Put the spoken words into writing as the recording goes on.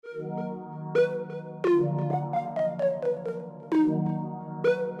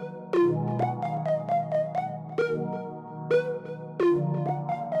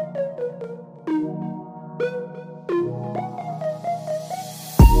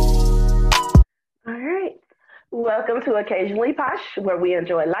Welcome to Occasionally Posh, where we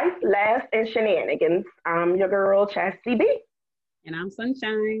enjoy life, laughs, and shenanigans. I'm your girl, Chastity B. And I'm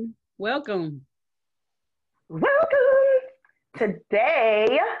Sunshine. Welcome. Welcome.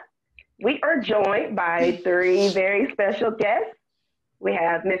 Today, we are joined by three very special guests. We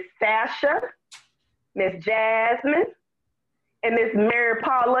have Miss Sasha, Miss Jasmine, and Miss Mary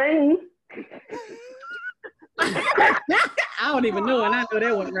Pauline. I don't even know, and I know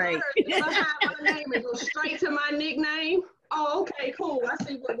that was right. If I have my name and go straight to my nickname. Oh, okay, cool. I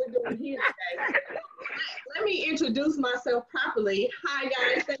see what we're doing here today. Let me introduce myself properly. Hi,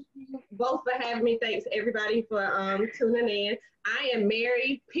 guys. Thank you both for having me. Thanks, everybody, for tuning in. I am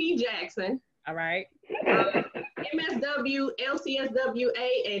Mary P. Jackson. All right. MSW,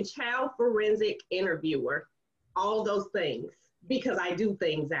 LCSWA, and child forensic interviewer. All those things, because I do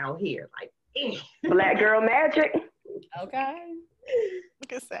things out here. Like, Black girl magic. Okay.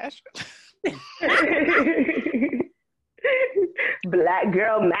 Look at Sasha. Black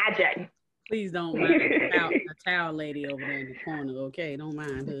girl magic. Please don't mind the towel lady over there in the corner, okay? Don't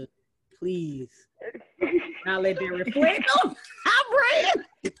mind her. Please. Now let them reflect on our brand.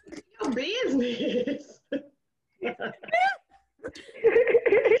 your business.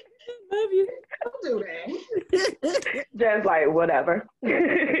 Love you. Don't do that. Just like whatever.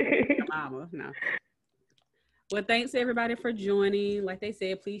 Mama, no. Well, thanks everybody for joining. Like they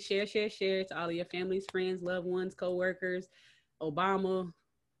said, please share to all of your families, friends, loved ones, co-workers, Obama,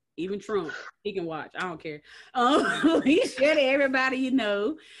 even Trump. He can watch. I don't care. Please share to everybody you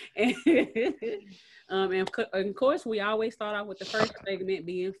know. And of course, we always start off with the first segment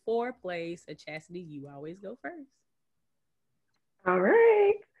being foreplay. So Chastity, you always go first. All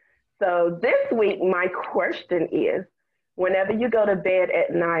right. So this week, my question is, whenever you go to bed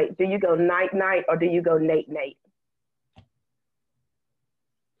at night, do you go night-night or do you go nate-nate?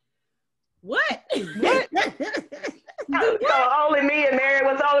 What? What? So only me and Mary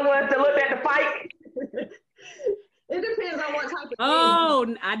was the only ones to look at the fight? It depends on what type of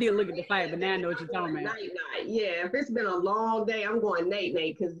Oh, I didn't look at the fight, but now I know what you're talking about. Night. Yeah, if it's been a long day, I'm going Nate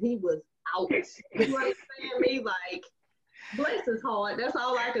because he was out. You understand me? Like, bless his heart. That's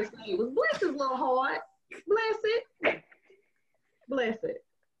all I can say was bless his little heart. Bless it. Bless it.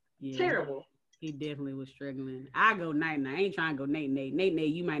 Yeah, terrible. He definitely was struggling. I go night. I ain't trying to go Nate.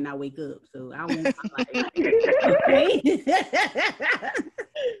 Nate, you might not wake up. So I won't.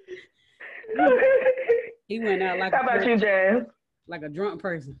 He went out like. How about you, Jazz? Like a drunk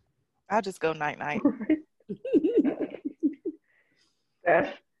person. I'll just go night-night.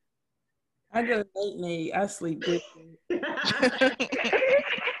 I go night. I sleep good.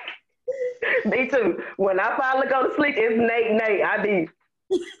 Me too. When I finally go to sleep, it's Nate. I be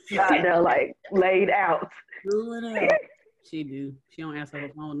out there like laid out. She do. She don't answer her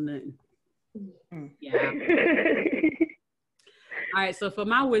phone or nothing. Yeah. All right. So for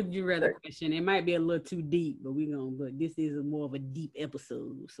my would you rather question, it might be a little too deep, but this is more of a deep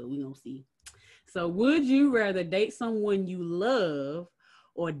episode, so we gonna see. So would you rather date someone you love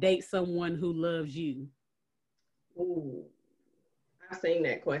or date someone who loves you? Ooh, I've seen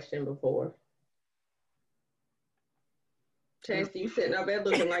that question before. Chastity, you sitting up there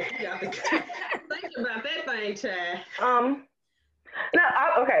looking like you got to think about that thing, Chad.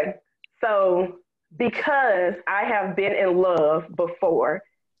 Okay. So because I have been in love before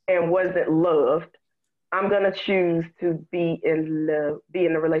and wasn't loved, I'm gonna choose to be in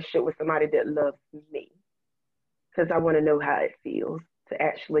a relationship with somebody that loves me, because I want to know how it feels to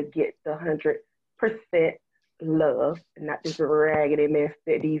actually get the 100% love, and not this raggedy mess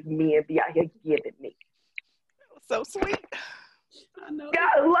that these men be out here giving me. So sweet. I know.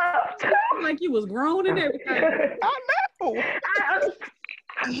 Got love too. Like you was grown and everything. I know.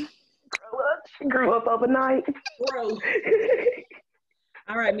 She grew up overnight. Gross.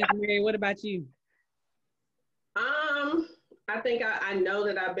 All right, Miss Mary, what about you? I think I know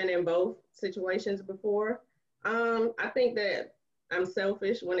that I've been in both situations before. I think that I'm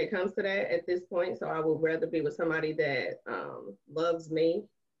selfish when it comes to that at this point, so I would rather be with somebody that loves me.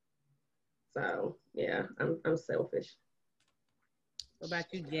 So yeah, I'm selfish. What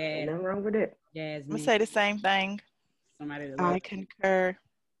about you, Jazz? Nothing wrong with it. Jasmine. I'm gonna say the same thing. Somebody that I loves. concur.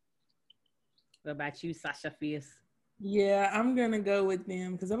 What about you, Sasha Fierce? Yeah, I'm gonna go with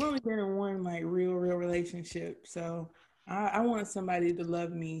them because I've only been in one like real relationship. So I want somebody to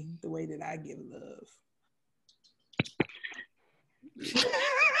love me the way that I give love.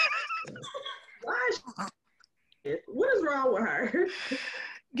 What is wrong with her?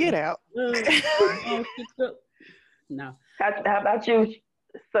 Get out. No. How about you,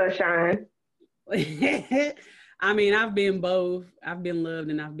 Sunshine? I mean, I've been both. I've been loved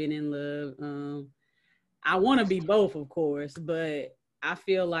and I've been in love. I want to be both, of course, but I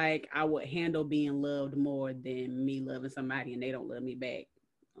feel like I would handle being loved more than me loving somebody and they don't love me back.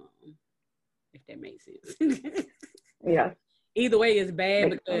 If that makes sense. Yeah. Either way, it's bad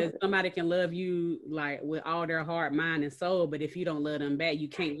Makes because sense. somebody can love you like with all their heart, mind, and soul, but if you don't love them back, you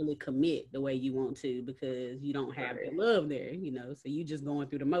can't really commit the way you want to because you don't have the love there, so you just going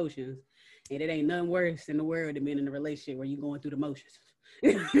through the motions. And it ain't nothing worse in the world than being in a relationship where you're going through the motions.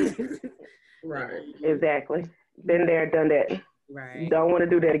 Right. Exactly. Been there, done that. Right. Don't want to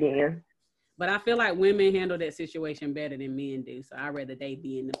do that again. But I feel like women handle that situation better than men do. So I'd rather they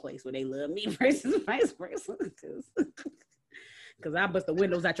be in the place where they love me versus vice versa. Because I bust the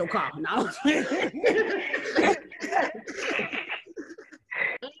windows out your car. No.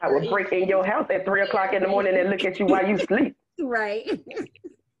 I would break in your house at 3:00 in the morning and look at you while you sleep. Right.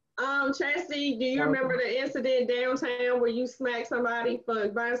 Chastity, do you remember the incident downtown where you smacked somebody for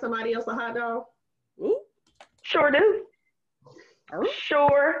buying somebody else a hot dog? Ooh. Sure do.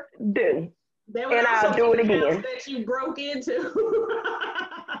 Sure do. And I'll do it again. That you broke into.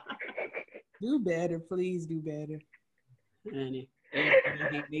 Do better, please do better. Honey,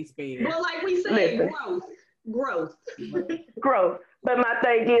 they well, like we said, Listen. growth. But my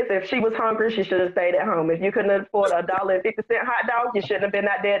thing is, if she was hungry, she should have stayed at home. If you couldn't afford $1.50 hot dog, you shouldn't have been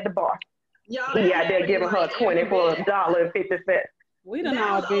out there at the bar. Y'all, He out there giving her 20 for $1.50. We done that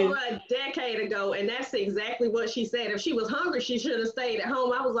all was been over a decade ago, and that's exactly what she said. If she was hungry, she should have stayed at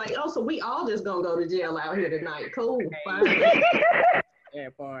home. I was like, oh, so we all just gonna go to jail out here tonight. Cool, fine.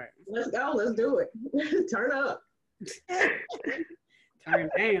 that part. Let's go. Let's do it. Turn up. Turn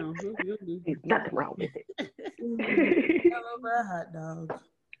down. There's nothing wrong with it. All over a hot dog.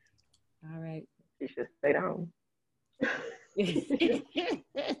 All right. She should stay at home.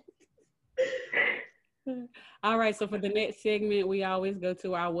 All right, so for the next segment, we always go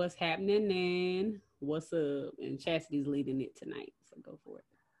to our what's happening and what's up, and Chastity's leading it tonight, so go for it.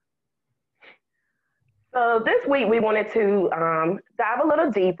 So this week we wanted to dive a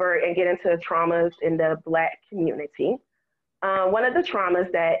little deeper and get into traumas in the Black community. One of the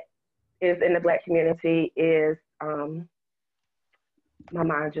traumas that is in the Black community is, my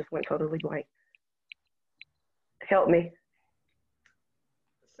mind just went totally blank. Help me.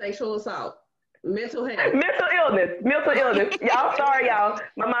 Sexual assault. Mental health. Mental illness. Y'all, sorry, y'all.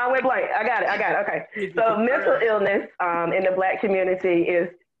 My mind went blank. I got it. Okay. So mental illness in the Black community is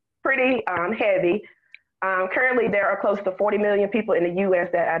pretty heavy. Currently, there are close to 40 million people in the U.S.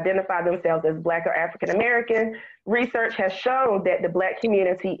 that identify themselves as Black or African American. Research has shown that the Black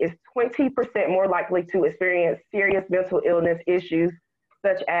community is 20% more likely to experience serious mental illness issues,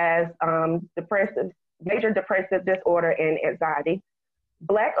 such as major depressive disorder and anxiety.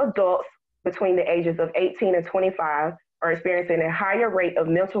 Black adults between the ages of 18 and 25 are experiencing a higher rate of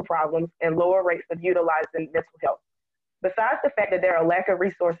mental problems and lower rates of utilizing mental health. Besides the fact that there are a lack of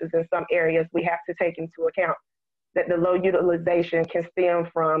resources in some areas, we have to take into account that the low utilization can stem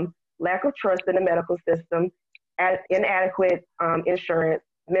from lack of trust in the medical system, inadequate insurance,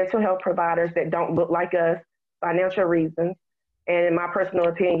 mental health providers that don't look like us, financial reasons, and in my personal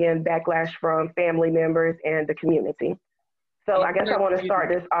opinion, backlash from family members and the community. So I guess I want to start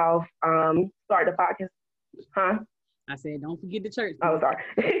this off, start the podcast. Huh? I said, don't forget the church. Oh, sorry.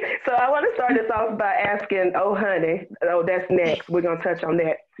 So I want to start this off by asking, oh, honey, that's next. We're going to touch on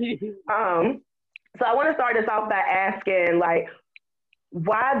that. So I want to start this off by asking, like,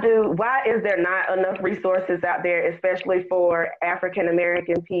 why is there not enough resources out there, especially for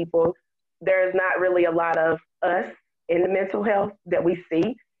African-American people? There's not really a lot of us in the mental health that we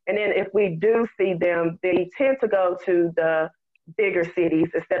see. And then if we do see them, they tend to go to the bigger cities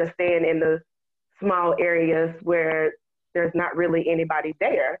instead of staying in the small areas where there's not really anybody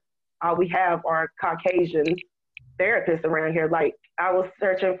there. All we have are Caucasian therapists around here. Like, I was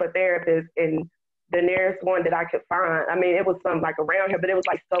searching for therapists, and the nearest one that I could find, I mean, it was some like around here, but it was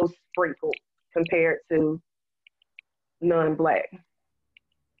like so sprinkled compared to non-Black.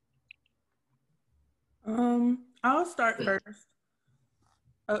 I'll start first.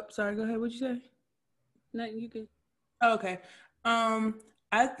 Oh, sorry, go ahead. What'd you say? Nothing, you can. Okay.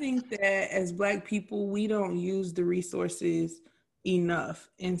 I think that as Black people, we don't use the resources enough.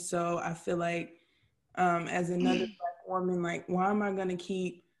 And so I feel like as another Black woman, like, why am I going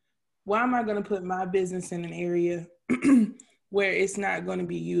to put my business in an area where it's not going to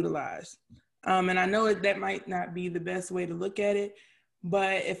be utilized? And I know that might not be the best way to look at it,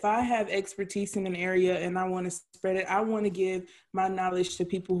 But if I have expertise in an area and I want to spread it, I want to give my knowledge to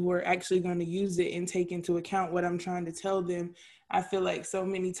people who are actually going to use it and take into account what I'm trying to tell them. I feel like so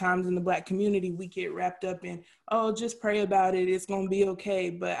many times in the Black community, we get wrapped up in, oh, just pray about it, it's going to be okay.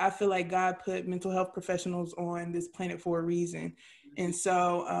 But I feel like God put mental health professionals on this planet for a reason. And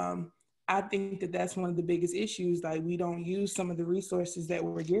so I think that that's one of the biggest issues. Like, we don't use some of the resources that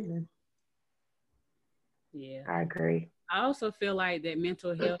we're given. Yeah. I agree. I also feel like that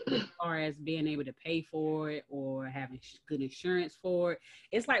mental health, as far as being able to pay for it or having good insurance for it,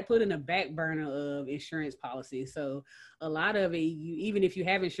 it's like putting a back burner of insurance policy. So a lot of it, even if you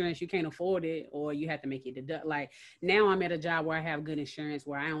have insurance, you can't afford it, or you have to make it deduct. Like now, I'm at a job where I have good insurance,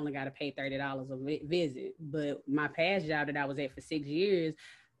 where I only got to pay $30 a visit. But my past job that I was at for 6 years,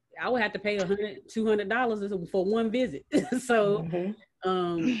 I would have to pay $100, $200 for one visit. So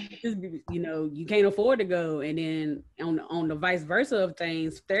Mm-hmm. you can't afford to go. And then on the vice versa of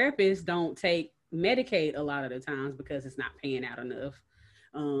things, therapists don't take Medicaid a lot of the times because it's not paying out enough.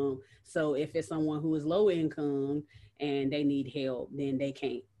 So if it's someone who is low income and they need help, then they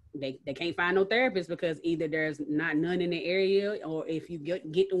can't find no therapist, because either there's not none in the area, or if you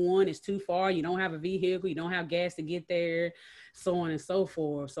get the one, it's too far, you don't have a vehicle, you don't have gas to get there, so on and so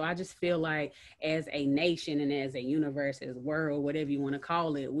forth. So I just feel like as a nation and as a universe, as world, whatever you want to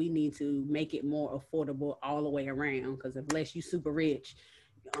call it, we need to make it more affordable all the way around, because unless you super rich,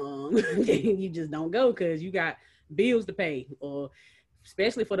 you just don't go because you got bills to pay. Or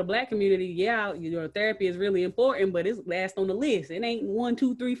especially for the Black community, yeah, your therapy is really important, but it's last on the list. It ain't 1,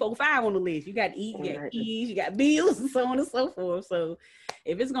 2, 3, 4, 5 on the list. You got to eat, you got keys, you got bills, and so on and so forth. So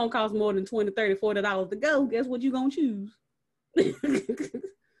if it's gonna cost more than $20, $30, $40 to go, guess what you gonna choose?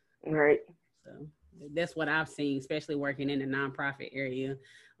 Right. So that's what I've seen, especially working in the nonprofit area,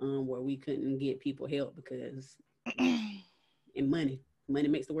 where we couldn't get people help because and money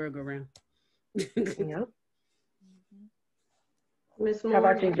makes the world go round. Yep. Miss How Moore.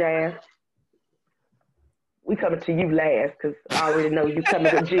 about you, Jazz? We coming to you last because I already know you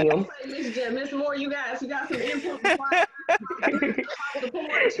coming with Jim. Miss Moore, you got some input before I the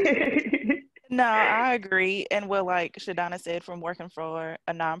porch. No, I agree. And well, like Shadana said, from working for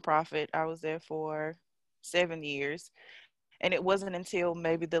a nonprofit, I was there for 7 years. And it wasn't until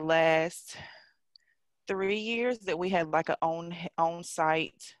maybe the last 3 years that we had like a on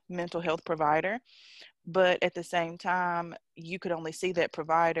site mental health provider. But at the same time, you could only see that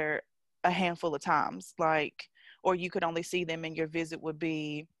provider a handful of times, like, or you could only see them and your visit would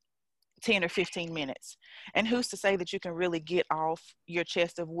be 10 or 15 minutes. And who's to say that you can really get off your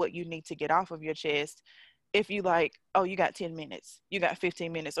chest of what you need to get off of your chest if you like, oh, you got 10 minutes, you got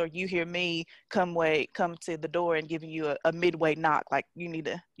 15 minutes, or you hear me come to the door and giving you a midway knock, like you need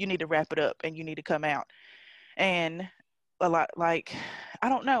to wrap it up and you need to come out. And a lot, like, I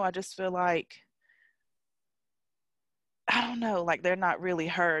don't know, I just feel like, I don't know, like they're not really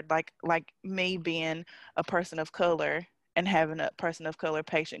heard. Like me being a person of color and having a person of color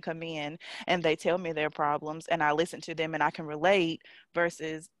patient come in and they tell me their problems and I listen to them and I can relate,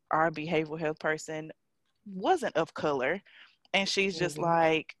 versus our behavioral health person wasn't of color and she's just Mm-hmm.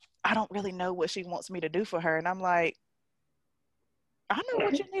 like, I don't really know what she wants me to do for her. And I'm like, I know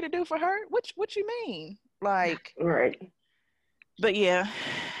what you need to do for her. What you mean? Like, Right. but yeah.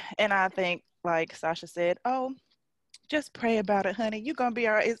 And I think like Sasha said, oh, just pray about it, honey. You're gonna be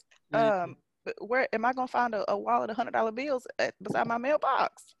all right. It's, where am I gonna find a wallet of $100 bills beside my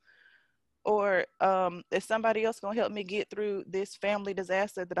mailbox? Or is somebody else gonna help me get through this family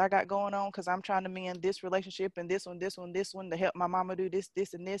disaster that I got going on? Because I'm trying to mend this relationship and this one to help my mama do this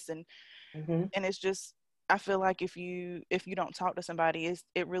and this, and Mm-hmm. it's just, I feel like if you don't talk to somebody,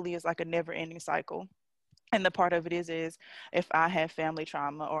 it really is like a never ending cycle. And the part of it is if I have family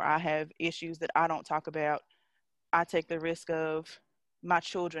trauma or I have issues that I don't talk about, I take the risk of my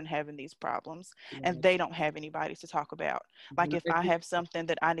children having these problems and they don't have anybody to talk about. Like if I have something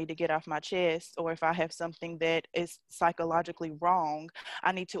that I need to get off my chest, or if I have something that is psychologically wrong,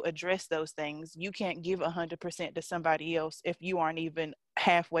 I need to address those things. You can't give 100% to somebody else if you aren't even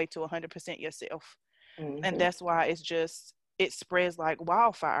halfway to 100% yourself. And Mm-hmm. that's why it spreads like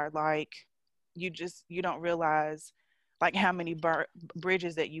wildfire. Like you don't realize like how many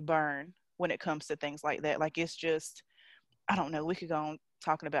bridges that you burn when it comes to things like that. Like it's just, I don't know, we could go on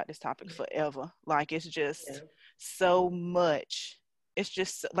talking about this topic forever. Like it's just so much. It's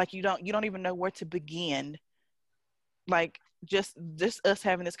just like you don't even know where to begin. Like just us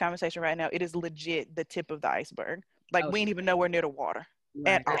having this conversation right now, it is legit the tip of the iceberg. Like we ain't even nowhere near the water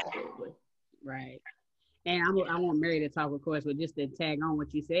at all. Right. And I want Mary to talk, of course, but just to tag on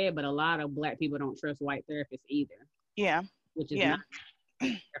what you said, but a lot of Black people don't trust white therapists either. Yeah. which is Yeah. not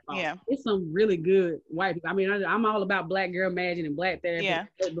their fault. Yeah. It's some really good white people. I mean, I'm all about black girl magic and black therapy, Yeah.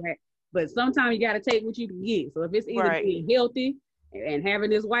 black, but sometimes you got to take what you can get. So if it's either Right. being healthy and having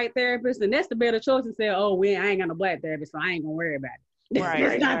this white therapist, then that's the better choice to say, oh, I ain't got no black therapist, so I ain't gonna worry about it. Right,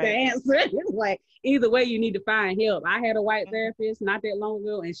 That's not the right. answer. It's like either way, you need to find help. I had a white therapist not that long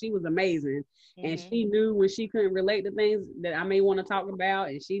ago, and she was amazing. And Mhm. she knew when she couldn't relate to things that I may want to talk about,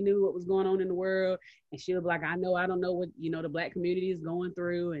 and she knew what was going on in the world. And she was like, I don't know what the black community is going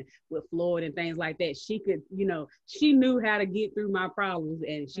through, and with Floyd and things like that. She could, she knew how to get through my problems,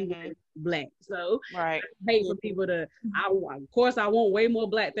 and she was black. So Right. I hate for people to. Of course, I want way more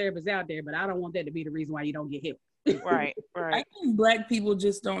black therapists out there, but I don't want that to be the reason why you don't get help. Right. I Right. think black people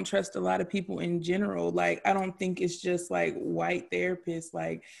just don't trust a lot of people in general. Like, I don't think it's just like white therapists.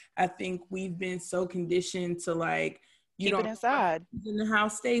 Like, I think we've been so conditioned to like, you Keep it don't inside. in the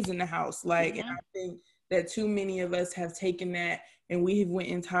house stays in the house. Like, and Mhm. I think that too many of us have taken that and we have went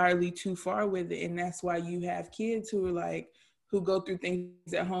entirely too far with it. And that's why you have kids who are like, who go through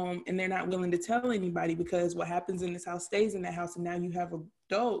things at home and they're not willing to tell anybody, because what happens in this house stays in the house. And now you have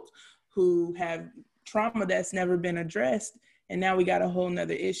adults who have trauma that's never been addressed, and now we got a whole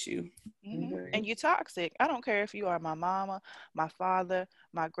nother issue. And you're toxic. I don't care if you are my mama, my father,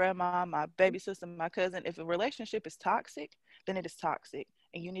 my grandma, my baby sister, my cousin. If a relationship is toxic, then it is toxic,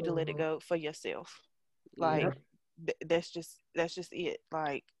 and you need to let it go for yourself. Like that's just it.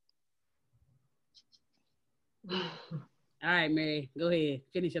 Like, All right, Mary, go ahead,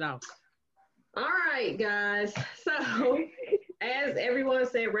 finish it off. All right, guys. So, as everyone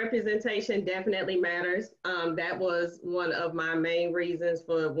said, representation definitely matters. That was one of my main reasons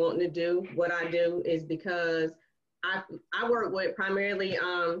for wanting to do what I do, is because I work with primarily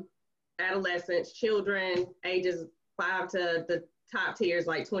adolescents, children, ages 5 to the top tiers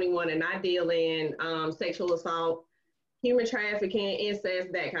like 21, and I deal in sexual assault, human trafficking, incest,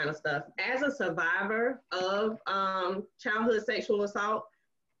 that kind of stuff. As a survivor of childhood sexual assault,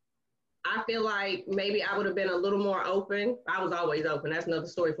 I feel like maybe I would have been a little more open. I was always open. That's another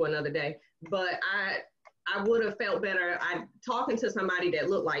story for another day. But I would have felt better talking to somebody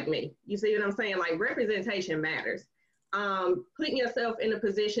that looked like me. You see what I'm saying? Like, representation matters. Putting yourself in a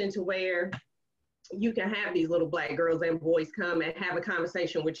position to where you can have these little black girls and boys come and have a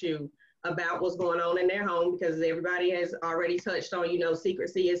conversation with you about what's going on in their home, because everybody has already touched on,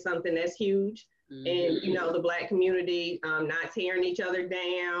 secrecy is something that's huge. And, the black community not tearing each other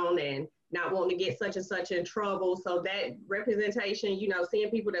down and not wanting to get such and such in trouble. So that representation,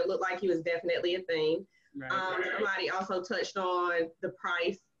 seeing people that look like you is definitely a thing. Right. Somebody also touched on the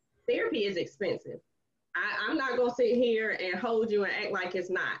price. Therapy is expensive. I'm not going to sit here and hold you and act like it's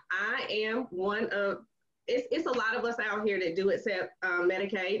not. I am one of, it's a lot of us out here that do accept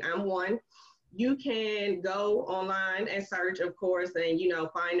Medicaid. I'm one. You can go online and search, of course, and,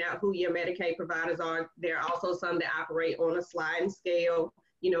 find out who your Medicaid providers are. There are also some that operate on a sliding scale,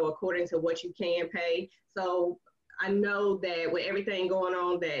 according to what you can pay. So I know that with everything going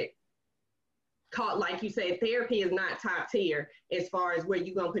on that like you said, therapy is not top tier as far as where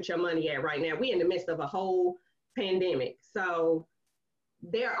you're going to put your money at right now. We're in the midst of a whole pandemic. So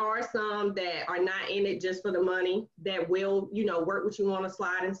there are some that are not in it just for the money, that will, work with you on a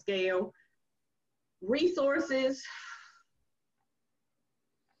sliding scale. Resources,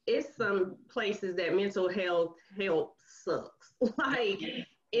 it's some places that mental health help sucks. Like,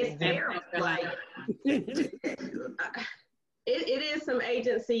 it's terrible. Like, it is some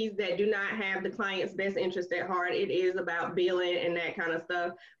agencies that do not have the client's best interest at heart. It is about billing and that kind of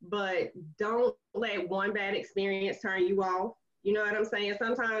stuff. But don't let one bad experience turn you off. You know what I'm saying?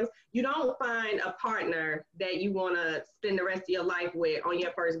 Sometimes you don't find a partner that you want to spend the rest of your life with on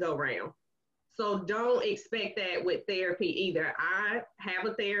your first go round. So don't expect that with therapy either. I have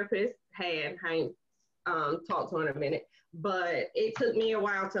a therapist, I ain't talked to her in a minute, but it took me a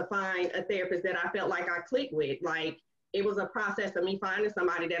while to find a therapist that I felt like I clicked with. Like, it was a process of me finding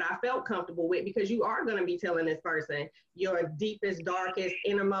somebody that I felt comfortable with, because you are going to be telling this person your deepest, darkest,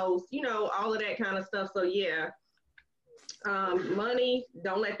 innermost, all of that kind of stuff. So yeah, money,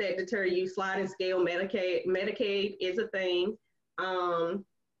 don't let that deter you. Sliding scale, Medicaid is a thing.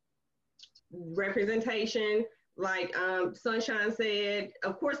 Representation, like Sunshine said,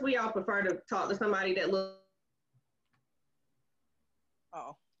 of course we all prefer to talk to somebody that looks.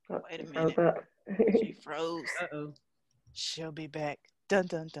 oh, wait a minute. She froze. Uh-oh. She'll be back. Dun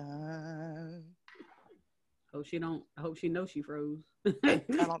dun dun. I hope she knows she froze. I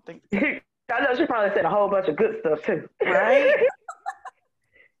don't think. I know she probably said a whole bunch of good stuff too. Right?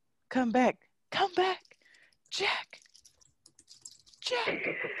 Come back, Jack.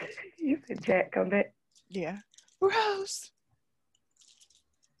 You said Jack, come back. Yeah, Rose.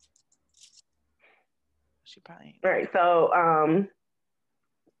 She probably ain't. All right. So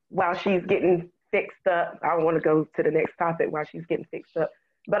while she's getting fixed up, I want to go to the next topic while she's getting fixed up.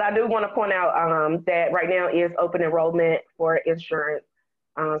 But I do want to point out that right now is open enrollment for insurance.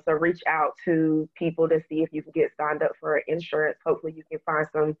 So reach out to people to see if you can get signed up for insurance. Hopefully you can find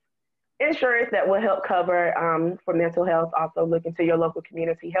some insurance that will help cover for mental health. Also look into your local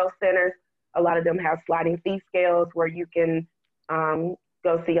community health centers. A lot of them have sliding fee scales where you can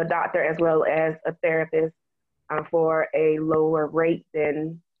go see a doctor as well as a therapist for a lower rate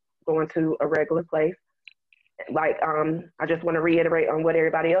than going to a regular place. Like, I just want to reiterate on what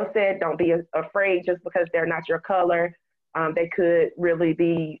everybody else said. Don't be afraid just because they're not your color. They could really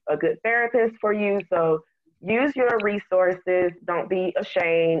be a good therapist for you. So use your resources. Don't be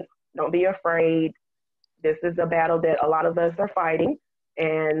ashamed. Don't be afraid. This is a battle that a lot of us are fighting,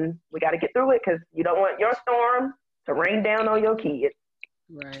 and we got to get through it because you don't want your storm to rain down on your kids.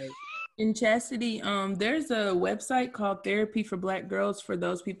 Right. In Chastity, there's a website called Therapy for Black Girls for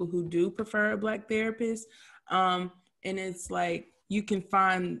those people who do prefer a Black therapist. And it's like you can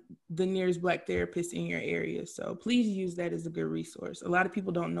find the nearest Black therapist in your area. So please use that as a good resource. A lot of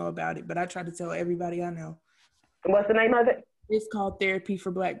people don't know about it, but I try to tell everybody I know. What's the name of it? It's called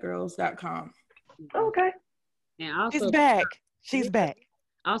therapyforblackgirls.com. Okay. And also, She's back. She's back.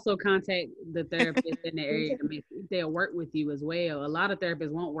 Also contact the therapist in the area to make they'll work with you as well. A lot of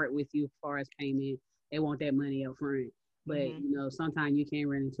therapists won't work with you as far as payment. They want that money up front. But you know, sometimes you can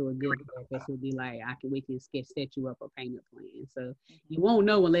run into a good therapist who'll be like, we can set you up a payment plan. So you won't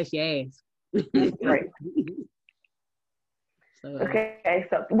know unless you ask. Right. So Okay,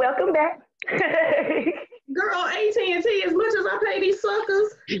 so welcome back. Girl, AT&T, as much as I pay these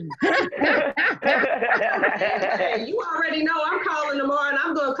suckers. Hey, you already know I'm calling tomorrow and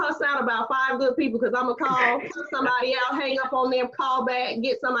I'm going to cuss out about 5 good people because I'm going to call somebody out, hang up on them, call back,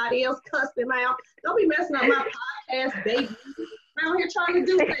 get somebody else, cuss them out. Don't be messing up my podcast, baby. I'm out here trying to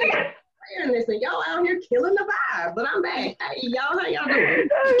do things. And y'all out here killing the vibe, but I'm back. Hey, y'all, how y'all doing?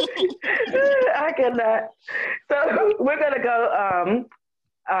 I cannot. So we're going to go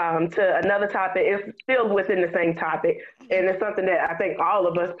to another topic. It's still within the same topic, and it's something that I think all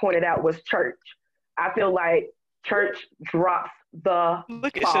of us pointed out was church. I feel like church drops the ball when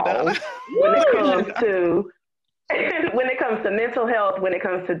it comes to mental health, when it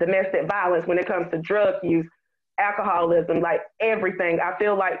comes to domestic violence, when it comes to drug use, alcoholism, like everything. I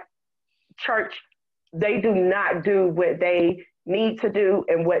feel like church, they do not do what they need to do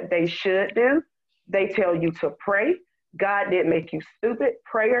and what they should do. They tell you to pray. God didn't make you stupid.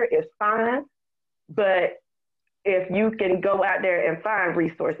 Prayer is fine. But if you can go out there and find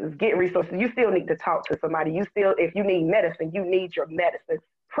resources, get resources, you still need to talk to somebody. If you need medicine, you need your medicine.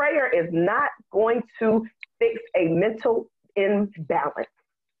 Prayer is not going to fix a mental imbalance.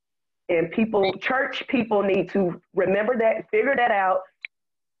 And church people need to remember that, figure that out,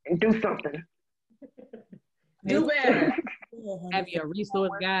 and do something. Do better. have you a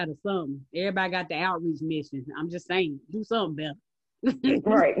resource guide or something. Everybody got the outreach mission. I'm just saying, do something better.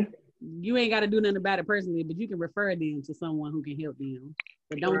 Right. You ain't got to do nothing about it personally, but you can refer them to someone who can help them.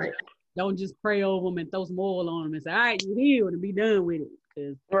 But don't just pray over them and throw some oil on them and say, all right, you healed, and be done with it.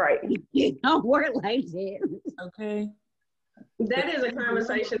 Because it don't work like that. Okay. That is a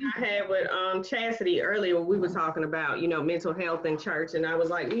conversation I had with Chastity earlier when we were talking about, mental health in church. And I was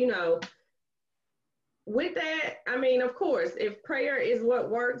like, with that, I mean, of course, if prayer is what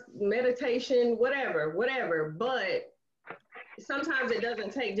works, meditation, whatever, but sometimes it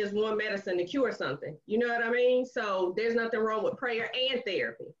doesn't take just one medicine to cure something. You know what I mean? So there's nothing wrong with prayer and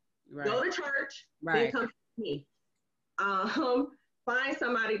therapy. Right. Go to church, then come to me. Find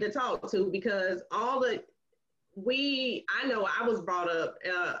somebody to talk to, because I know I was brought up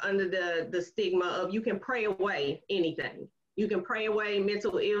under the stigma of you can pray away anything. You can pray away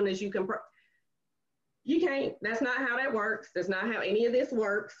mental illness. You can't. That's not how that works. That's not how any of this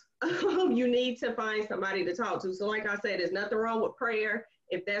works. You need to find somebody to talk to. So like I said, there's nothing wrong with prayer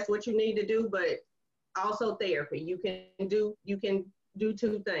if that's what you need to do, but also therapy. You can do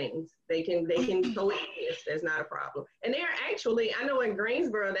two things. They can coexist. That's not a problem. And there actually, I know in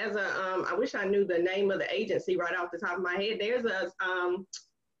Greensboro, there's I wish I knew the name of the agency right off the top of my head. There's a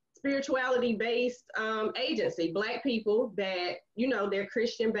spirituality-based agency, Black people that, they're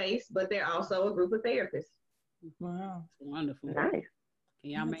Christian-based, but they're also a group of therapists. Wow. Wonderful. Nice.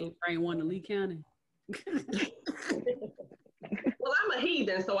 Can y'all make bring one to Lee County? Well, I'm a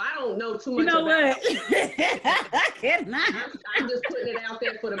heathen, so I don't know too much about it. I'm just putting it out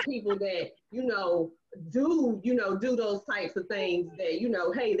there for the people that, do those types of things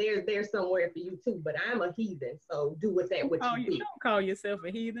that, hey, there's somewhere for you too. But I'm a heathen, so do with that what you will. Don't call yourself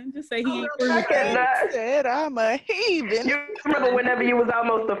a heathen. Just say he ain't really? I cannot. Said I'm a heathen. You remember whenever you was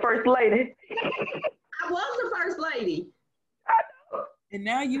almost the first lady? I was the first lady. And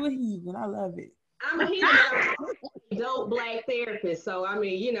now you a heathen. I love it. I'm a heathen, but I'm a dope Black therapist. So, I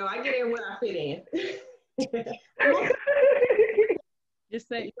mean, I get in where I fit in. Just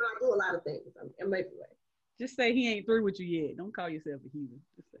say, I do a lot of things. I'm making way. just say he ain't through with you yet. Don't call yourself a heathen.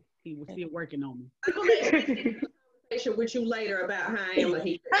 Just say he was still working on me. I'm going to have a conversation with you later about how I am a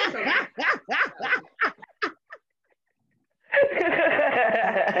heathen.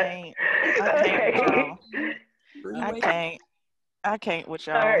 I can't with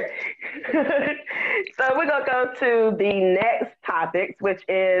y'all. All right. So we're gonna go to the next topics, which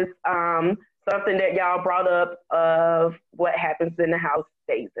is something that y'all brought up of what happens in the house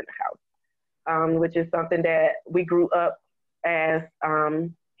stays in the house, which is something that we grew up as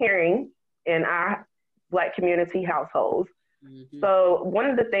hearing in our Black community households. Mm-hmm. So one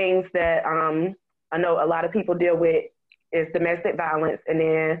of the things that I know a lot of people deal with is domestic violence and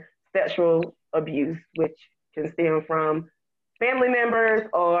then sexual abuse, which can stem from family members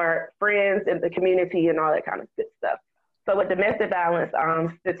or friends in the community and all that kind of good stuff. So with domestic violence,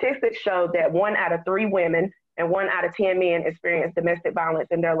 statistics show that 1 out of 3 women and 1 out of 10 men experience domestic violence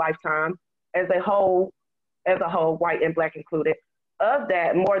in their lifetime as a whole, white and Black included. Of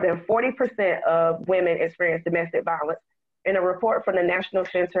that, more than 40% of women experience domestic violence. In a report from the National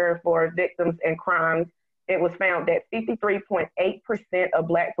Center for Victims and Crimes, it was found that 53.8% of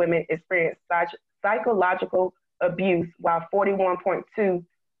Black women experience psychological abuse, while 41.2%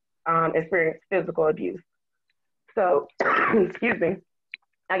 experience physical abuse. So, excuse me.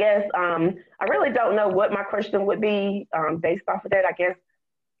 I guess I really don't know what my question would be based off of that. I guess,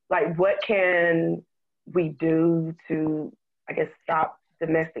 like, what can we do to, I guess, stop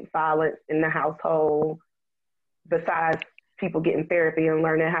domestic violence in the household besides people getting therapy and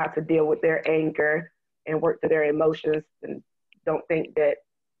learning how to deal with their anger and work through their emotions and don't think that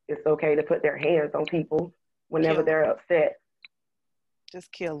it's okay to put their hands on people whenever they're upset.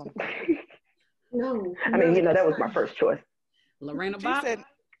 Just kill them. No. I mean, that was my first choice. Lorena Bob.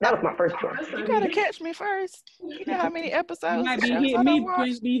 That was my first choice. You gotta catch me first. You know how many episodes? You might be hitting me,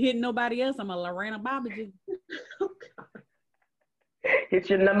 couldn't be hitting nobody else. I'm a Lorena Bobbitt. Hit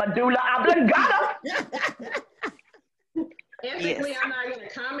you in the medulla oblongata. Ethically, I'm not going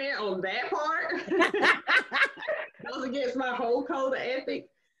to comment on that part. Goes against my whole code of ethics.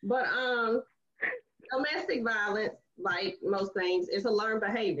 But domestic violence, like most things, is a learned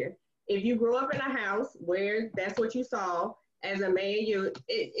behavior. If you grew up in a house where that's what you saw as a man,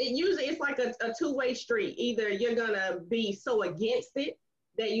 it usually it's like a two-way street. Either you're gonna be so against it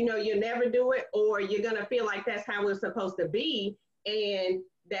that you'll never do it, or you're gonna feel like that's how it's supposed to be, and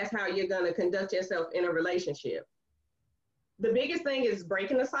that's how you're gonna conduct yourself in a relationship. The biggest thing is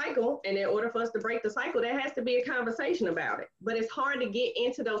breaking the cycle, and in order for us to break the cycle, there has to be a conversation about it. But it's hard to get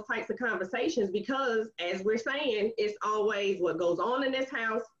into those types of conversations because, as we're saying, it's always what goes on in this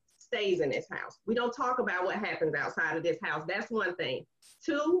house stays in this house. We don't talk about what happens outside of this house. That's one thing.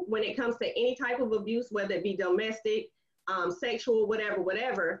 2, when it comes to any type of abuse, whether it be domestic, sexual,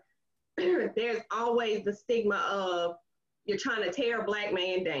 whatever, there's always the stigma of you're trying to tear a Black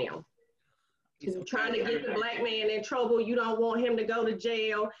man down. You're trying to get the Black man in trouble. You don't want him to go to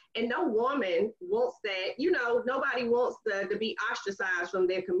jail. And no woman wants that. Nobody wants to be ostracized from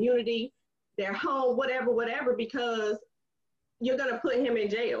their community, their home, whatever, because you're going to put him in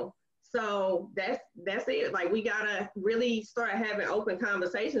jail. So that's it. Like, we got to really start having open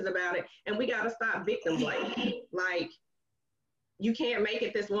conversations about it. And we got to stop victim blaming. Like, you can't make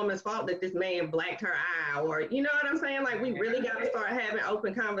it this woman's fault that this man blacked her eye, or you know what I'm saying? Like, we really got to start having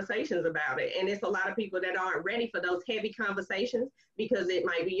open conversations about it. And it's a lot of people that aren't ready for those heavy conversations because it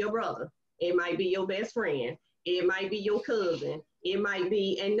might be your brother. It might be your best friend. It might be your cousin. It might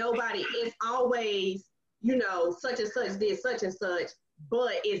be, and nobody, it's always, such and such did such and such,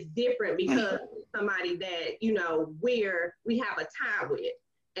 but it's different because somebody that, we have a tie with.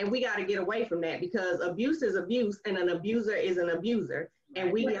 And we got to get away from that because abuse is abuse and an abuser is an abuser.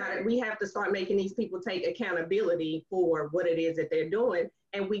 And we have to start making these people take accountability for what it is that they're doing.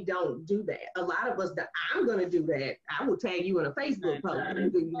 And we don't do that. A lot of us, I'm going to do that. I will tag you in a Facebook post.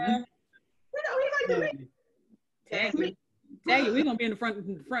 He's like, that's me. Tag you, we're going to be in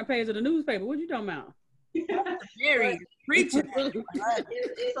the front page of the newspaper. What you talking about? Very preaching.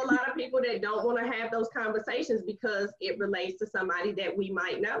 It's a lot of people that don't want to have those conversations because it relates to somebody that we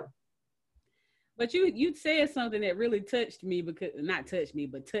might know. But you said something that really touched me, because not touched me,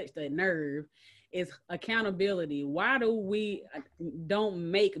 but touched a nerve. is accountability. Why do we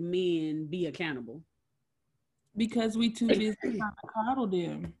don't make men be accountable? Because we too busy trying to coddle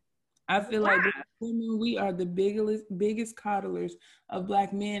them. I feel like black women, we are the biggest coddlers of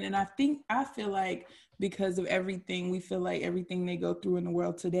black men. And I feel like because of everything, we feel like everything they go through in the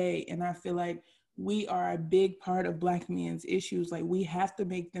world today. And I feel like we are a big part of black men's issues. Like we have to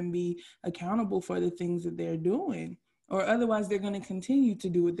make them be accountable for the things that they're doing, or otherwise they're going to continue to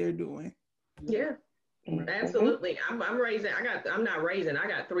do what they're doing. Yeah, absolutely. I'm raising, I'm not raising, I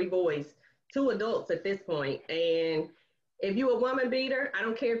got 3 boys, 2 adults at this point. And if you a woman beater, I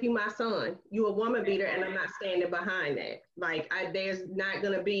don't care if you my son, you a woman beater, and I'm not standing behind that. Like there's not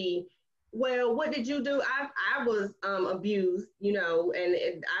gonna be, well, what did you do? I was abused, you know,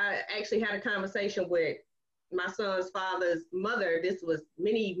 and I actually had a conversation with my son's father's mother. This was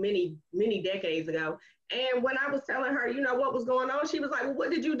many decades ago. And when I was telling her, you know, what was going on, she was like, well,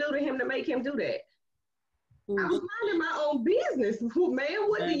 what did you do to him to make him do that? I was minding my own business, man.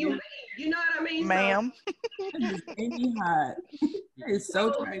 What do you mean? You know what I mean? Ma'am. It's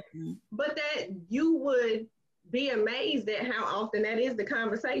so crazy. But that you would be amazed at how often that is the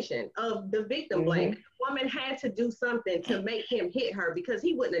conversation of the victim blame. The woman had to do something to make him hit her because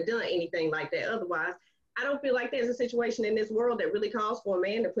he wouldn't have done anything like that otherwise. I don't feel like there's a situation in this world that really calls for a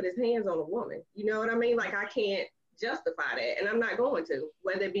man to put his hands on a woman. You know what I mean? Like I can't justify that, and I'm not going to,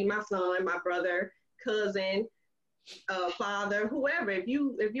 whether it be my son, my brother, cousin, father, whoever. If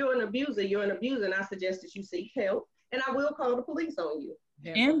you're an abuser, you're an abuser, and I suggest that you seek help, and I will call the police on you.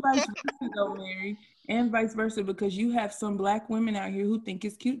 And vice versa, though, Mary. And vice versa, because you have some black women out here who think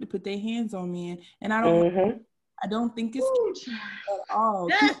it's cute to put their hands on men, and I don't think it's cute at all.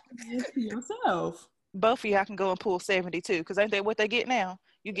 Keep it to yourself. Both of y'all can go and pull 72, because ain't that what they get now?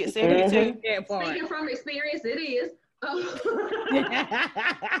 You get 72. Speaking from experience, it is.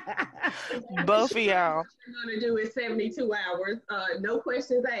 Both of y'all. What we're gonna do is 72 hours, no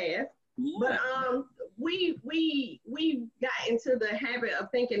questions asked. Yeah. But we got into the habit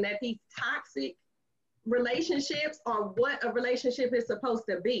of thinking that these toxic relationships are what a relationship is supposed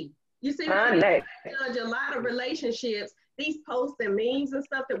to be. You see, judge a lot of relationships, these posts and memes and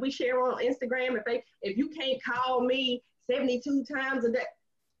stuff that we share on Instagram. If you can't call me 72 times a day,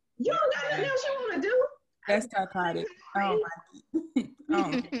 you don't got nothing else you want to do. That's psychotic. Stuff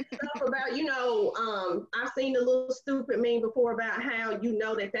about, you know, I've seen a little stupid meme before about how you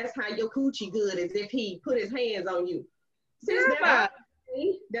know that's how your coochie good is if he put his hands on you. That's not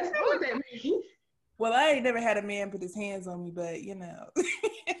what that means. Well, I ain't never had a man put his hands on me, but you know.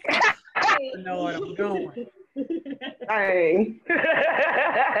 I know what I'm doing. Dang.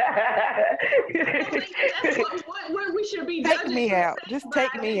 That's what we should be Take me out. Just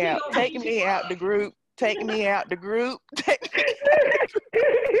take me out. Take me out the group. Take me out the group. But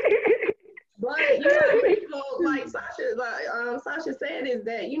you know, people like Sasha said, is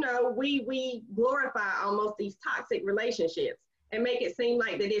that, you know, we glorify almost these toxic relationships and make it seem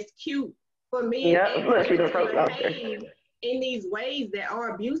like that it's cute for me to behave in these ways that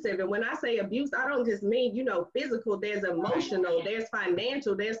are abusive. And when I say abuse, I don't just mean, you know, physical. There's emotional, there's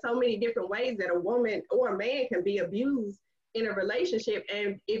financial, there's so many different ways that a woman or a man can be abused in a relationship.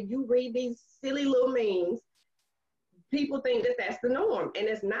 And if you read these silly little memes, people think that that's the norm, and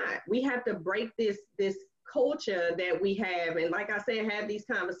it's not. We have to break this culture that we have, and like I said, have these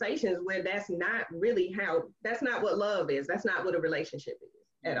conversations where that's not what love is. That's not what a relationship is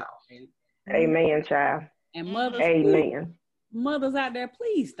at all. Amen, child. And mothers, amen. Mothers out there,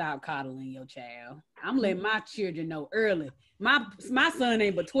 please stop coddling your child. I'm letting my children know early. My son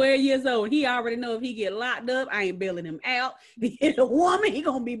ain't but 12 years old. He already know if he get locked up, I ain't bailing him out. If he a woman, he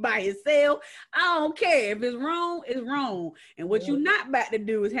gonna be by himself. I don't care. If it's wrong, it's wrong. And what you not about to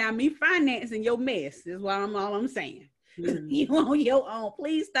do is have me financing your mess. Is what all I'm saying. You on your own.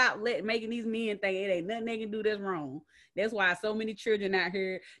 Please stop making these men think it ain't nothing they can do that's wrong. That's why so many children out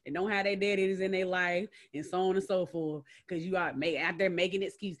here that don't have their daddies in their life and so on and so forth. Because you are out there making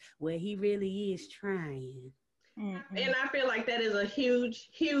excuse. Well, he really is trying. Mm-hmm. And I feel like that is a huge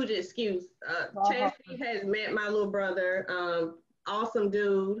excuse. Chastity has met my little brother. Awesome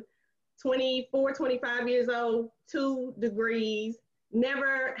dude. 24, 25 years old, 2 degrees.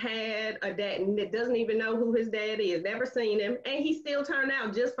 Never had a dad, doesn't even know who his dad is, never seen him, and he still turned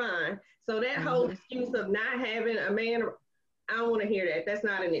out just fine. So that whole excuse of not having a man, I don't want to hear that. That's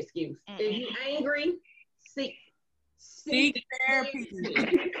not an excuse. If you're angry, seek therapy.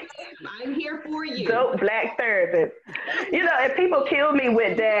 I'm here for you. Dope black therapist. You know, and people kill me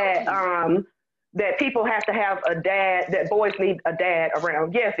with that, that people have to have a dad, that boys need a dad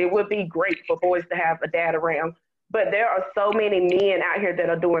around. Yes, it would be great for boys to have a dad around. But there are so many men out here that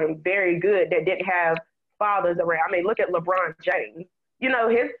are doing very good that didn't have fathers around. I mean, look at LeBron James. You know,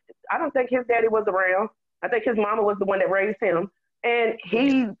 I don't think his daddy was around. I think his mama was the one that raised him. And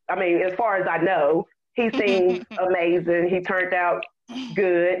I mean, as far as I know, he seems amazing. He turned out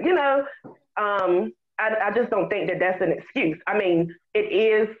good. You know, I just don't think that that's an excuse. I mean, it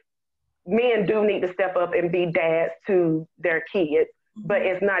is, men do need to step up and be dads to their kids, but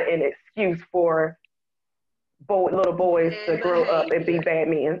it's not an excuse for little boys to grow up and be bad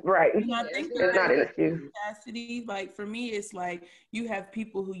men. Right. And I think it's not an excuse. Capacity, like for me, it's like you have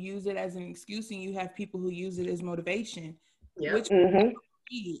people who use it as an excuse and you have people who use it as motivation. Yep. Which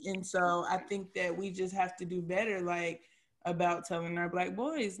and so I think that we just have to do better, like about telling our Black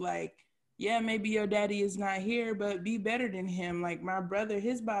boys, like, yeah, maybe your daddy is not here, but be better than him. Like my brother,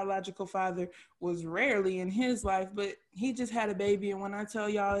 his biological father was rarely in his life, but he just had a baby. And when I tell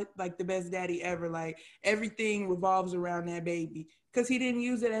y'all, like the best daddy ever, like everything revolves around that baby because he didn't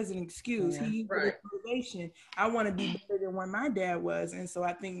use it as an excuse. He used it as motivation. I want to be better than when my dad was. And so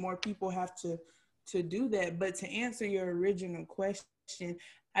I think more people have to do that. But to answer your original question,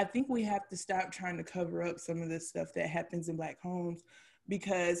 I think we have to stop trying to cover up some of the stuff that happens in Black homes,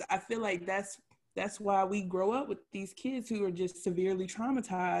 because I feel like that's why we grow up with these kids who are just severely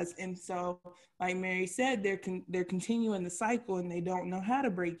traumatized. And so, like Mary said, they're continuing the cycle and they don't know how to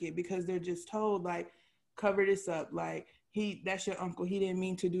break it because they're just told, like, cover this up. Like, that's your uncle. He didn't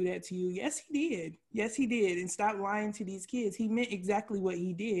mean to do that to you. Yes, he did. Yes, he did. And stop lying to these kids. He meant exactly what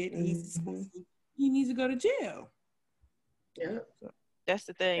he did. He needs to go to jail. Yeah. That's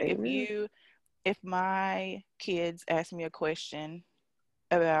the thing. If my kids ask me a question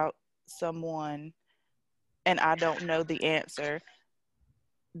about someone and I don't know the answer,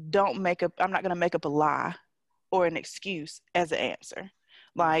 I'm not going to make up a lie or an excuse as an answer.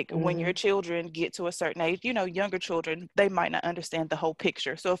 Like when your children get to a certain age, you know, younger children, they might not understand the whole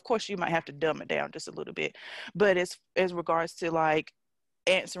picture. So of course you might have to dumb it down just a little bit. But as regards to like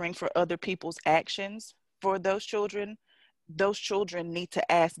answering for other people's actions for those children need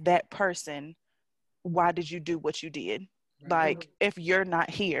to ask that person, why did you do what you did? Like, if you're not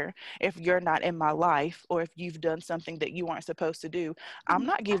here, if you're not in my life, or if you've done something that you aren't supposed to do, I'm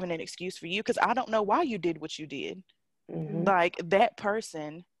not giving an excuse for you because I don't know why you did what you did. Like, that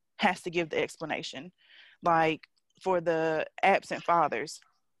person has to give the explanation. Like, for the absent fathers,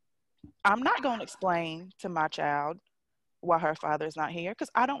 I'm not going to explain to my child why her father is not here because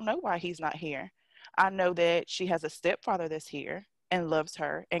I don't know why he's not here. I know that she has a stepfather that's here and loves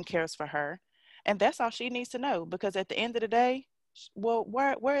her and cares for her. And that's all she needs to know, because at the end of the day, well,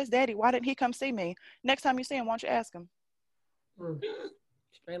 where is daddy? Why didn't he come see me? Next time you see him, why don't you ask him?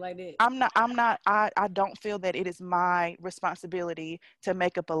 Straight like that. I don't feel that it is my responsibility to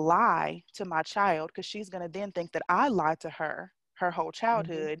make up a lie to my child, because she's going to then think that I lied to her whole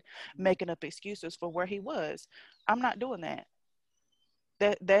childhood, making up excuses for where he was. I'm not doing that.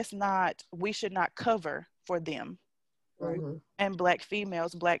 That's not, we should not cover for them. And Black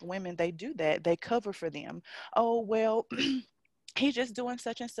females, Black women, they do that. They cover for them. Oh, well, he's just doing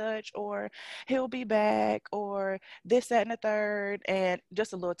such and such, or he'll be back, or this, that, and the third. And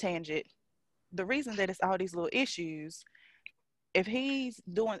just a little tangent. The reason that it's all these little issues, if he's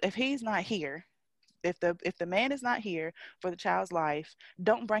not here, if the man is not here for the child's life,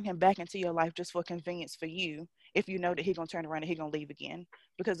 don't bring him back into your life just for convenience for you, if you know that he's going to turn around and he's going to leave again.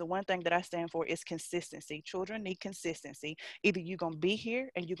 Because the one thing that I stand for is consistency. Children need consistency. Either you're going to be here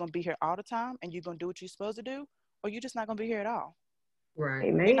and you're going to be here all the time and you're going to do what you're supposed to do, or you're just not going to be here at all.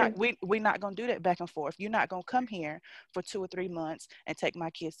 Right. We're not going to do that back and forth. You're not going to come here for 2 or 3 months and take my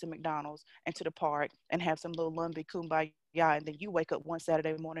kids to McDonald's and to the park and have some little Lumbee kumbaya, and then you wake up one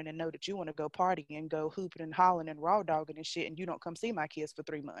Saturday morning and know that you want to go party and go hooping and hollering and raw dogging and shit, and you don't come see my kids for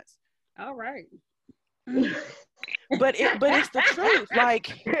 3 months. All right. But it's the truth.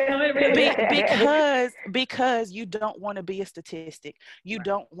 Like, because you don't want to be a statistic. You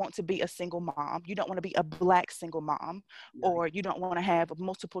don't want to be a single mom. You don't want to be a Black single mom, or you don't want to have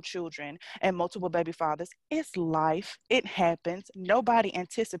multiple children and multiple baby fathers. It's life. It happens. Nobody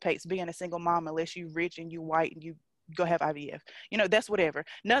anticipates being a single mom unless you're rich and you white and you go have IVF. You know, that's whatever.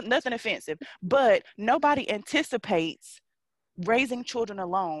 Nothing offensive. But nobody anticipates raising children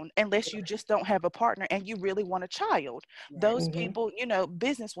alone unless you just don't have a partner and you really want a child. Those people, you know,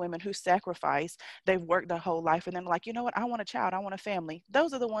 business women who sacrifice, they've worked their whole life and then like, you know what, I want a child, I want a family.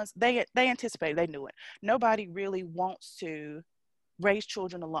 Those are the ones they anticipated, they knew it. Nobody really wants to raise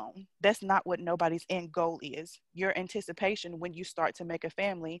children alone. That's not what nobody's end goal is. Your anticipation when you start to make a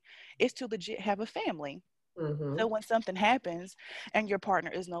family is to legit have a family. So when something happens and your partner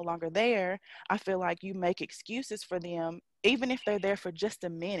is no longer there, I feel like you make excuses for them. Even if they're there for just a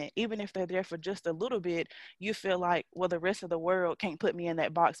minute, even if they're there for just a little bit, you feel like, well, the rest of the world can't put me in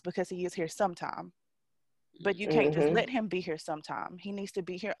that box because he is here sometime. But you can't just let him be here sometime. He needs to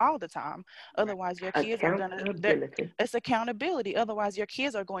be here all the time. Otherwise, your kids are gonna. Accountability. It's accountability. Otherwise, your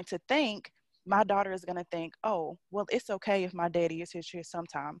kids are going to think. My daughter is going to think, oh, well, it's okay if my daddy is here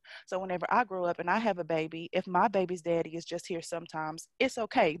sometime. So whenever I grow up and I have a baby, if my baby's daddy is just here sometimes, it's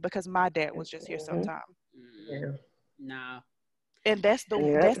okay because my dad was just here sometime. Yeah. No. And that's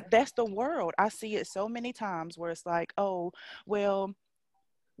that's the world. I see it so many times where it's like, oh, well,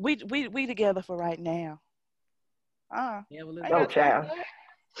 we together for right now. Yeah, well, I Oh, got time child. for that.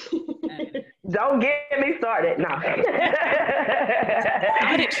 Don't get me started. No.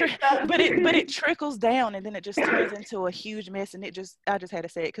 But it trickles down and then it just turns into a huge mess, and I just had to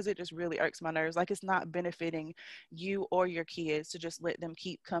say it because it just really irks my nerves. Like, it's not benefiting you or your kids to just let them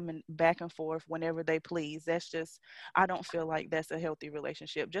keep coming back and forth whenever they please. That's just, I don't feel like that's a healthy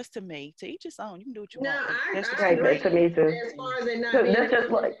relationship. Just to me, to each his own. You can do what you No, want. That's just I to me. agree To me too. as far as it not being a That's just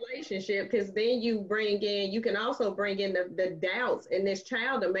healthy like, relationship, because then you can also bring in the doubts in this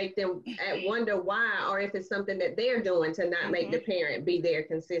child to make them wonder why, or if it's something that they're doing to not make the parent be there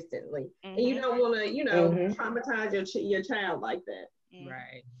consistently. And you don't want to, traumatize your child like that.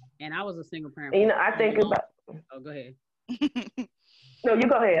 Right. And I was a single parent. I think about. Oh, go ahead. No, you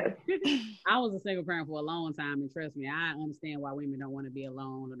go ahead. I was a single parent for a long time, and trust me, I understand why women don't want to be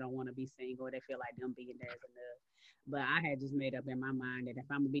alone or don't want to be single, or they feel like them being there is enough. But I had just made up in my mind that if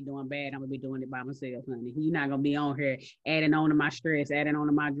I'm gonna be doing bad, I'm gonna be doing it by myself, honey. You're not gonna be on here adding on to my stress, adding on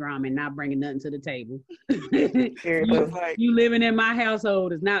to my drama, and not bringing nothing to the table. you living in my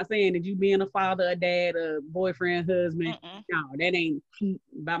household is not saying that you being a father, a dad, a boyfriend, husband. No, that ain't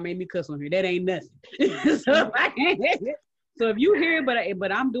about made me cuss on here. That ain't nothing. So if you here,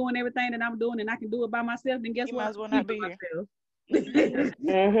 but I'm doing everything that I'm doing, and I can do it by myself, then guess You what? might as well not be here.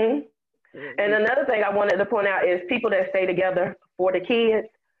 And another thing I wanted to point out is people that stay together for the kids.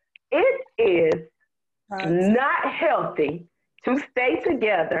 It is not healthy to stay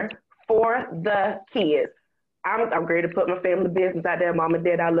together for the kids. I'm ready to put my family business out there. Mom and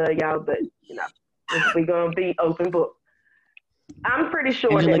Dad, I love y'all, but we're gonna be open book. I'm pretty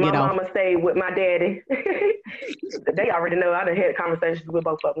sure Angela, that my mama stayed with my daddy. They already know I done had conversations with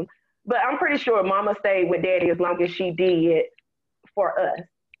both of them. But I'm pretty sure mama stayed with daddy as long as she did for us.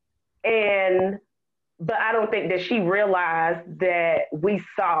 But I don't think that she realized that we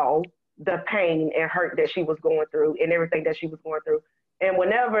saw the pain and hurt that she was going through and everything that she was going through. And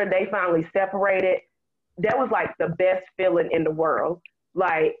whenever they finally separated, that was like the best feeling in the world.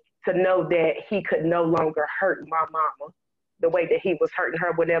 Like, to know that he could no longer hurt my mama the way that he was hurting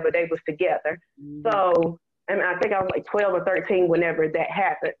her whenever they was together. So, and I think I was like 12 or 13 whenever that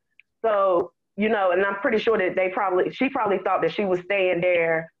happened. So, and I'm pretty sure that she probably thought that she was staying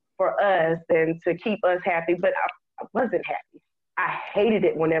there for us and to keep us happy, but I wasn't happy. I hated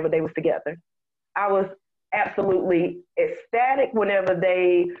it whenever they was together. I was absolutely ecstatic whenever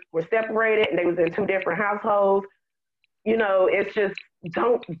they were separated and they was in two different households. It's just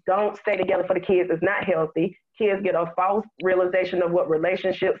don't stay together for the kids. It's not healthy. Kids get a false realization of what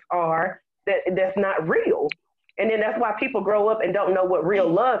relationships are that's not real. And then that's why people grow up and don't know what real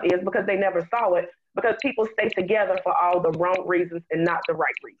love is, because they never saw it, because people stay together for all the wrong reasons and not the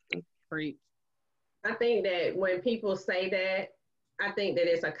right reasons. Preach. I think that when people say that, I think that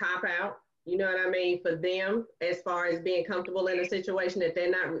it's a cop out. You know what I mean? For them, as far as being comfortable in a situation that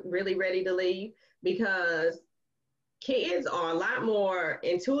they're not really ready to leave, because kids are a lot more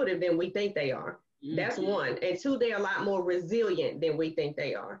intuitive than we think they are. That's one. And two, they're a lot more resilient than we think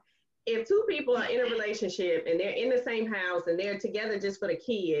they are. If two people are in a relationship and they're in the same house and they're together just for the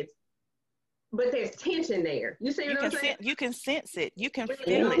kids, but there's tension there. You see what I'm saying? You can sense it. You can really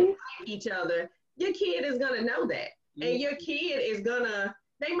feel like it. each other. Your kid is going to know that. And your kid is going to,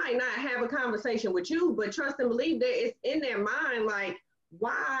 they might not have a conversation with you, but trust and believe that it's in their mind, like,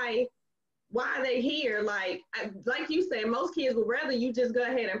 why are they here? Like you said, most kids would rather you just go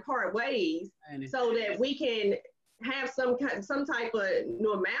ahead and part ways so that we can have some type of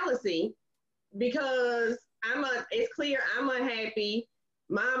normalcy, because it's clear I'm unhappy,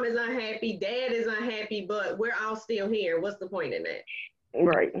 mom is unhappy, dad is unhappy, but we're all still here. What's the point in that?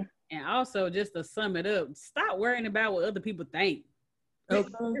 Right. And also, just to sum it up, stop worrying about what other people think. Okay.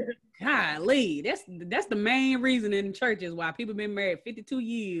 Golly, that's the main reason in churches why people been married 52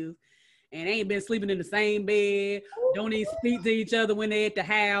 years and ain't been sleeping in the same bed, don't even speak to each other when they're at the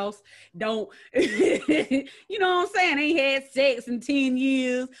house, don't, you know what I'm saying? Ain't had sex in 10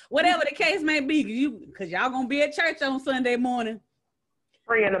 years, whatever the case may be, because y'all gonna be at church on Sunday morning.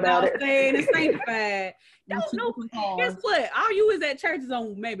 Praying about it. Saved and sanctified. Don't know. Guess what? All you is at church is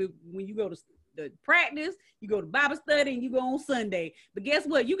on maybe when you go to the practice, you go to Bible study, and you go on Sunday. But guess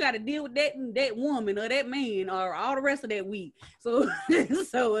what? You got to deal with that woman or that man or all the rest of that week. So,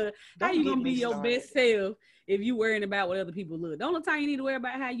 how you gonna be your best self if you worrying about what other people look? The only time you need to worry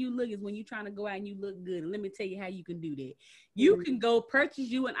about how you look is when you're trying to go out and you look good. And let me tell you how you can do that. You can go purchase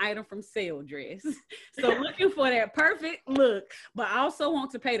you an item from Sale Dress. So looking for that perfect look, but also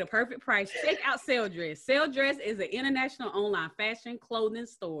want to pay the perfect price, check out Sale Dress. Sale Dress is an international online fashion clothing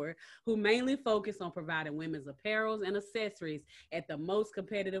store who mainly focus on providing women's apparels and accessories at the most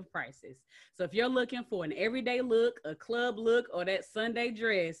competitive prices. So if you're looking for an everyday look, a club look, or that Sunday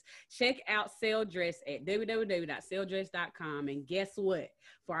dress, check out Sale Dress at www.saledress.com. And guess what?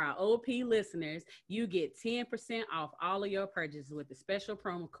 For our OP listeners, you get 10% off all of your purchases with the special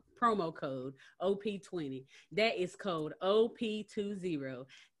promo code OP20. That is code OP20.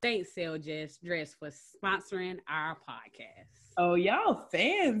 Thanks, Sale Dress, for sponsoring our podcast. Oh, y'all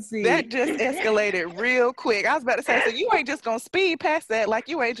fancy. That just escalated real quick. I was about to say, so you ain't just gonna speed past that like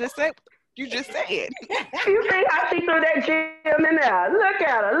you ain't just said. You just said. You see how she threw that gym in there? Look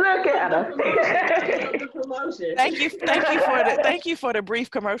at her. Look at her. Promotion. Thank you for the brief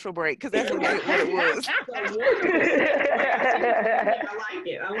commercial break, because that's legit what it was. I like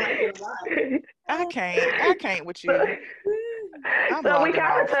it a lot. I can't with you. So we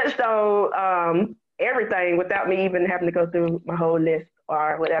kind of touched on everything without me even having to go through my whole list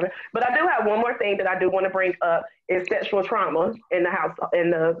or whatever. But I do have one more thing that I do want to bring up is sexual trauma in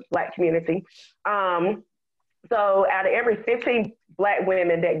the Black community. So out of every 15 Black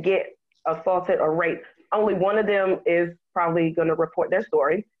women that get assaulted or raped, only one of them is probably going to report their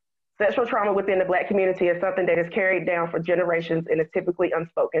story. Sexual trauma within the Black community is something that is carried down for generations and is typically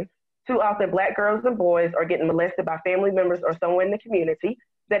unspoken. Too often, Black girls and boys are getting molested by family members or someone in the community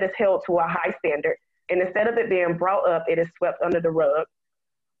that is held to a high standard. And instead of it being brought up, it is swept under the rug.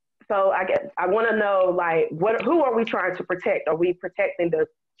 So I want to know, like, who are we trying to protect? Are we protecting the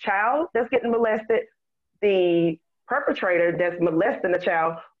child that's getting molested, the perpetrator that's molesting the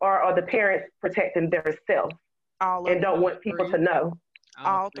child, or are the parents protecting themselves and don't want people to know?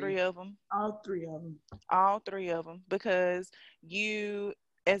 All three of them. All three of them. All three of them. Because you,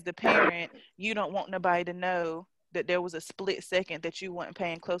 as the parent, you don't want nobody to know that there was a split second that you weren't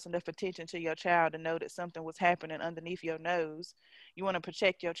paying close enough attention to your child to know that something was happening underneath your nose. You want to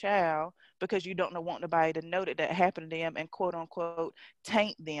protect your child because you don't want nobody to know that happened to them and quote unquote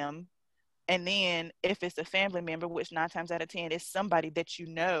taint them. And then if it's a family member, which 9 times out of 10 is somebody that you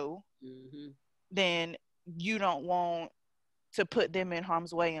know, then you don't want to put them in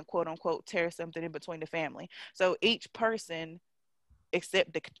harm's way and quote unquote tear something in between the family. So each person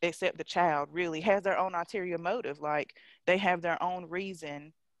except the child really has their own ulterior motive. Like they have their own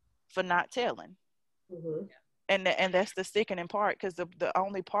reason for not telling. And that's the sickening part, because the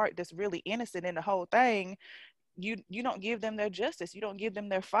only part that's really innocent in the whole thing, you don't give them their justice. You don't give them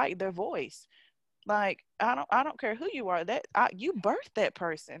their fight, their voice. Like I don't care who you are, you birthed that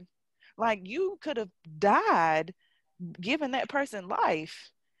person. Like you could have died giving that person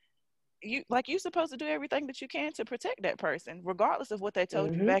life. You're supposed to do everything that you can to protect that person, regardless of what they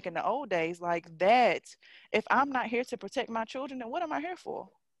told you back in the old days. Like that, if I'm not here to protect my children, then what am I here for?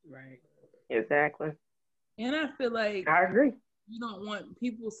 Right. Exactly. And I feel like I agree.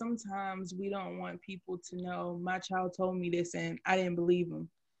 Sometimes we don't want people to know my child told me this and I didn't believe them.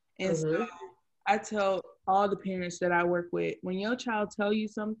 And so I tell all the parents that I work with, when your child tell you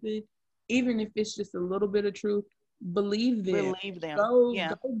something, even if it's just a little bit of truth, believe them. Go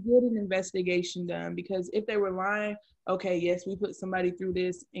get an investigation done, because if they were lying, okay, yes, we put somebody through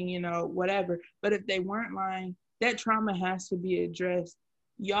this and whatever. But if they weren't lying, that trauma has to be addressed.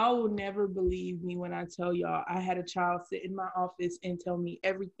 Y'all will never believe me when I tell y'all I had a child sit in my office and tell me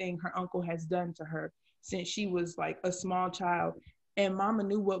everything her uncle has done to her since she was like a small child, and mama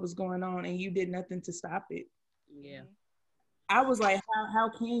knew what was going on and you did nothing to stop it. Yeah. I was like, how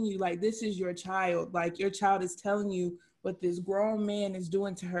can you? Like, this is your child. Like, your child is telling you what this grown man is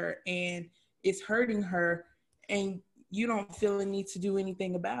doing to her and it's hurting her, and you don't feel a need to do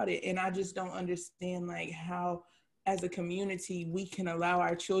anything about it. And I just don't understand, like, how as a community we can allow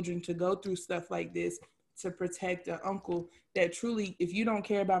our children to go through stuff like this to protect an uncle that truly, if you don't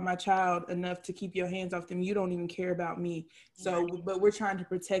care about my child enough to keep your hands off them, you don't even care about me. So, but we're trying to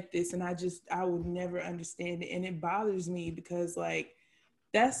protect this, and I would never understand it. And it bothers me because, like,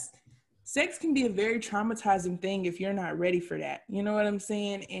 that's sex can be a very traumatizing thing if you're not ready for that. You know what I'm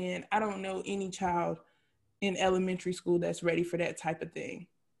saying? And I don't know any child in elementary school that's ready for that type of thing.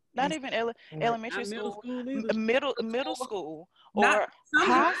 Not even elementary Not middle school, school either. middle school, Not or some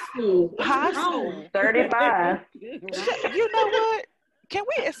high school. high Wrong. school. 35. You know what? Can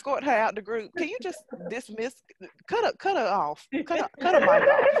we escort her out the group? Can you just dismiss? Cut her off. Cut a mic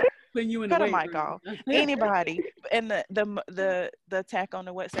off. Putting you in the Cut a weight mic room. off. Anybody. And the attack on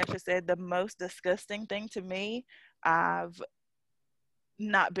the what Sasha said, the most disgusting thing to me, I've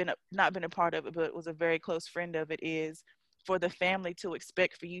not been a part of it, but was a very close friend of it, is for the family to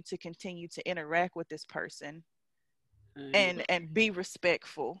expect for you to continue to interact with this person and be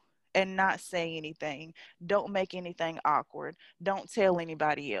respectful and not say anything. Don't make anything awkward. Don't tell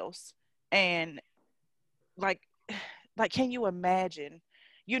anybody else. And like can you imagine?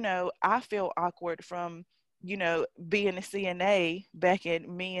 I feel awkward from being a CNA back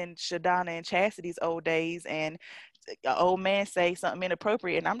in me and Shadana and Chastity's old days, and an old man say something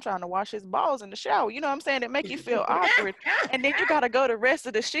inappropriate and I'm trying to wash his balls in the shower. You know what I'm saying? It make you feel awkward. And then you gotta go the rest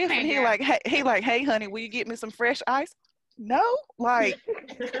of the shift and he like, hey honey, will you get me some fresh ice? No, like,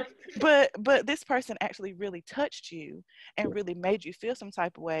 but this person actually really touched you and really made you feel some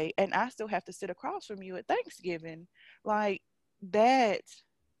type of way, and I still have to sit across from you at Thanksgiving. Like, that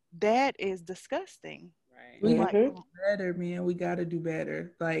is disgusting. Right. We Like, gotta do better, man. We gotta do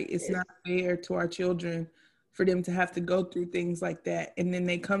better. Like, it's not fair to our children for them to have to go through things like that. And then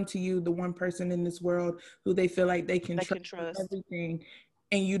they come to you, the one person in this world who they feel like they can trust with everything,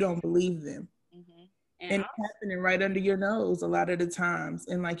 and you don't believe them. mm-hmm. And it's happening right under your nose a lot of the times.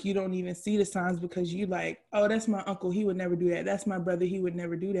 And like, you don't even see the signs because you like, oh, that's my uncle. He would never do that. That's my brother. He would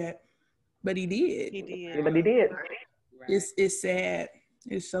never do that. But he did. He did. But he did. Right. It's sad.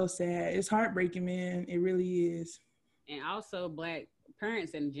 It's so sad. It's heartbreaking, man. It really is. And also Black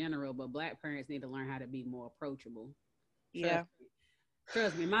parents in general, but Black parents need to learn how to be more approachable. Yeah.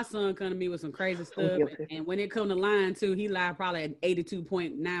 Trust me, my son come to me with some crazy stuff, and when it come to lying too, he lied probably at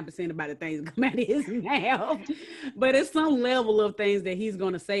 82.9% about the things that come out of his mouth. But it's some level of things that he's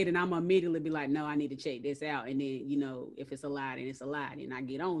gonna say that I'm gonna immediately be like, no, I need to check this out. And then, if it's a lie, then it's a lie, and I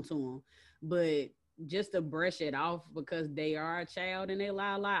get on to him. But just to brush it off because they are a child and they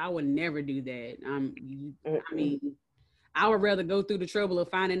lie a lot, I would never do that. I mean, I would rather go through the trouble of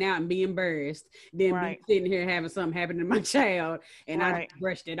finding out and be embarrassed than be sitting here having something happen to my child and I just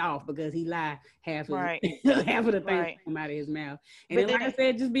brushed it off because he lied half of half of the things that come out of his mouth. And then, like I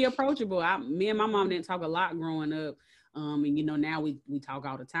said, just be approachable. Me and my mom didn't talk a lot growing up. And now we talk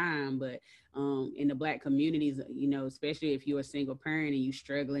all the time, but in the Black communities, especially if you're a single parent and you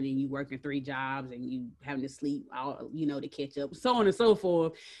struggling and you working 3 jobs and you having to sleep all, to catch up, so on and so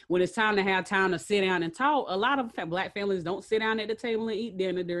forth. When it's time to have time to sit down and talk, a lot of Black families don't sit down at the table and eat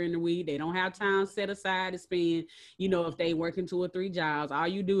dinner during the week. They don't have time set aside to spend, if they working 2 or 3 jobs. All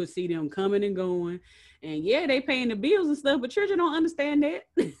you do is see them coming and going. And yeah, they paying the bills and stuff, but children don't understand that.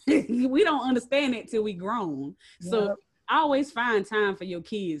 We don't understand it till we grown. So always find time for your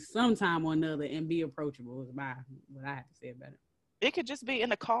kids sometime or another and be approachable is what I have to say about it. It could just be in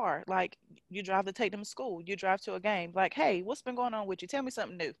the car. Like, you drive to take them to school. You drive to a game. Like, hey, what's been going on with you? Tell me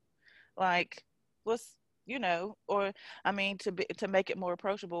something new. Like, what's, or, I mean, to make it more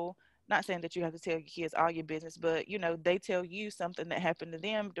approachable, not saying that you have to tell your kids all your business, but, they tell you something that happened to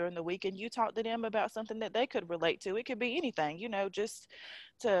them during the week and you talk to them about something that they could relate to. It could be anything, just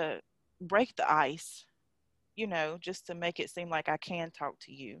to break the ice, just to make it seem like I can talk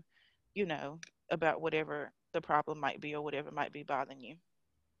to you, about whatever the problem might be or whatever might be bothering you.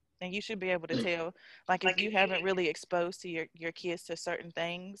 And you should be able to tell, like, if you haven't really exposed to your kids to certain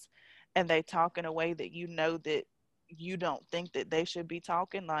things and they talk in a way that that you don't think that they should be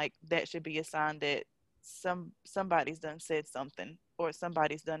talking, like, that should be a sign that somebody's done said something or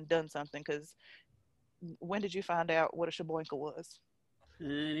somebody's done something. Because when did you find out what a shaboinka was?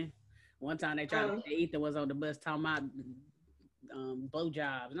 Honey, one time they tried to say Ether was on the bus talking about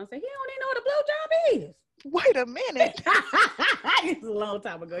blowjobs, and I said, he don't even know what a blowjob is. Wait a minute. It's a long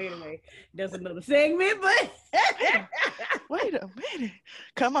time ago anyway. That's another segment, but wait a minute.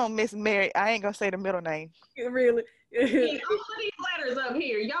 Come on, Miss Mary. I ain't gonna say the middle name. Really? Hey, all of these letters up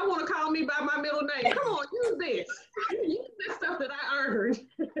here. Y'all want to call me by my middle name? Come on, use this. Use this stuff that I earned.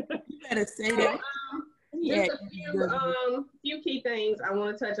 You better say that. Just a few key things I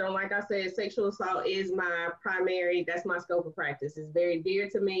want to touch on. Like I said, sexual assault is that's my scope of practice. It's very dear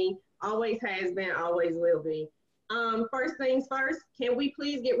to me. Always has been, always will be. First things first, can we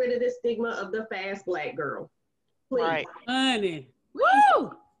please get rid of this stigma of the fast Black girl? Please. Right. Honey.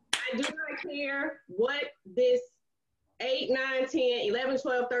 Woo! I do not care what this 8, 9, 10, 11,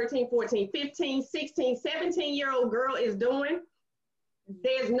 12, 13, 14, 15, 16, 17-year-old girl is doing,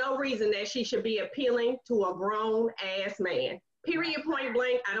 there's no reason that she should be appealing to a grown ass man. Period, point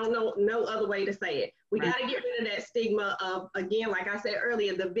blank. I don't know no other way to say it. We got to get rid of that stigma of, again, like I said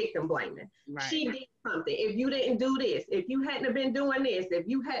earlier, the victim blaming. Right. She did something. If you didn't do this, if you hadn't have been doing this, if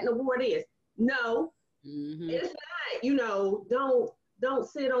you hadn't wore this, no, it's not. You know, don't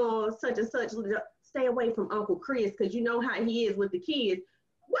sit on such and such. Stay away from Uncle Chris because you know how he is with the kids.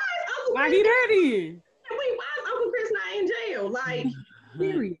 Why is Uncle Why Chris? he dirty? Wait, why is Uncle Chris not in jail? Like,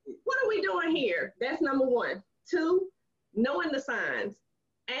 Period. what are we doing here? That's number one. Two, knowing the signs.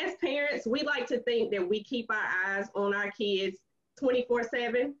 As parents, we like to think that we keep our eyes on our kids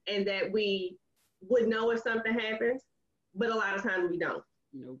 24/7 and that we would know if something happens, but a lot of times we don't.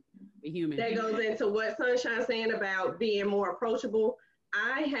 Nope. The human. That goes into what Sunshine's saying about being more approachable.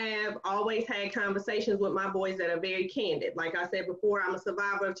 I have always had conversations with my boys that are very candid. Like I said before, I'm a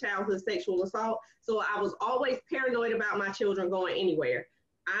survivor of childhood sexual assault. So I was always paranoid about my children going anywhere.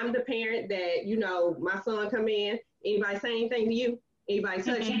 I'm the parent that, you know, my son come in, anybody say anything to you, anybody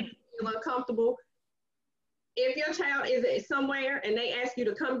touch you, feel uncomfortable. If your child is somewhere and they ask you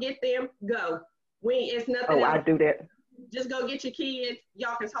to come get them, go. It's nothing else. I do that. Just go get your kids.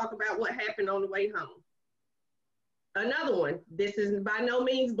 Y'all can talk about what happened on the way home. Another one, this is by no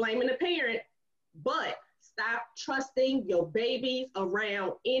means blaming the parent, but stop trusting your babies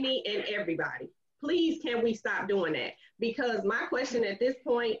around any and everybody. Please, can we stop doing that? Because my question at this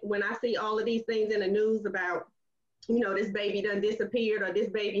point, when I see all of these things in the news about, you know, this baby done disappeared or this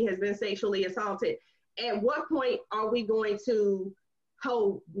baby has been sexually assaulted, at what point are we going to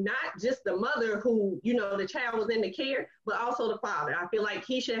hold not just the mother who, you know, the child was in the care, but also the father? I feel like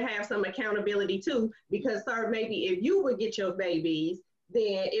he should have some accountability too, because sir, maybe if you would get your babies,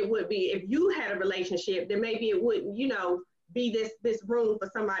 then it would be, if you had a relationship, then maybe it wouldn't, you know, be this room for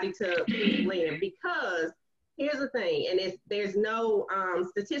somebody to blame. Because here's the thing, and there's no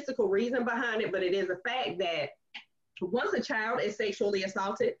statistical reason behind it, but it is a fact that once a child is sexually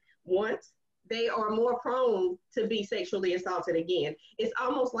assaulted once, they are more prone to be sexually assaulted again. It's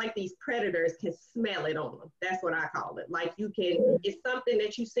almost like these predators can smell it on them. That's what I call it. Like it's something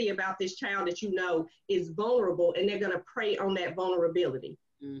that you see about this child that you know is vulnerable, and they're going to prey on that vulnerability.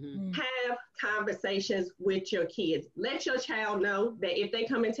 Have conversations with your kids. Let your child know that if they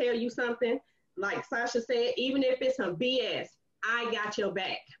come and tell you something, like Sasha said, even if it's some BS, I got your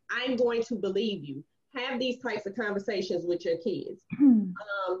back. I'm going to believe you. Have these types of conversations with your kids.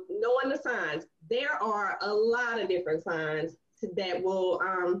 Knowing the signs. There are a lot of different signs that will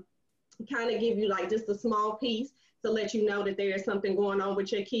kind of give you like just a small piece to let you know that there is something going on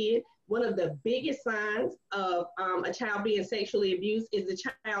with your kid. One of the biggest signs of a child being sexually abused is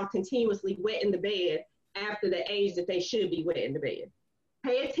the child continuously wet in the bed after the age that they should be wet in the bed.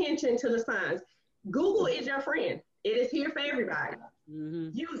 Pay attention to the signs. Google is your friend. It is here for everybody.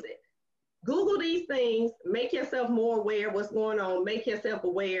 Use it. Google these things, make yourself more aware of what's going on, make yourself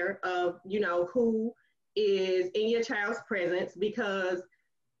aware of, you know, who is in your child's presence, because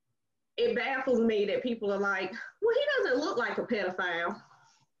it baffles me that people are like, well, he doesn't look like a pedophile.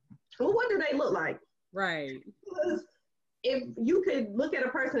 Well, what do they look like? Right. Because if you could look at a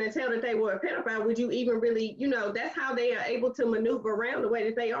person and tell that they were a pedophile, would you even really, you know, that's how they are able to maneuver around the way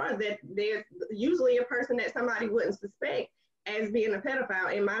that they are, that they're usually a person that somebody wouldn't suspect as being a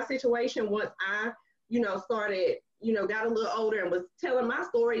pedophile. In my situation, once I, you know, started, you know, got a little older and was telling my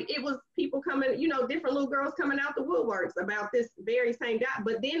story, it was people coming, you know, different little girls coming out the woodworks about this very same guy.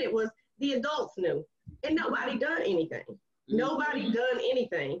 But then it was the adults knew, and nobody done anything. Nobody done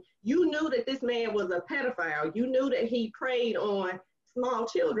anything. You knew that this man was a pedophile. You knew that he preyed on small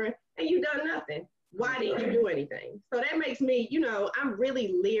children, and you done nothing. Why didn't you do anything? So that makes me, you know, I'm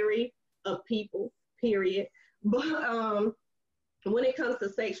really leery of people, period. But when it comes to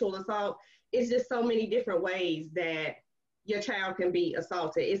sexual assault, it's just so many different ways that your child can be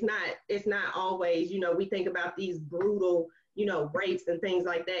assaulted. It's not always, you know, we think about these brutal, you know, rapes and things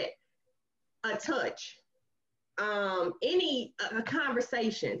like that. A touch, a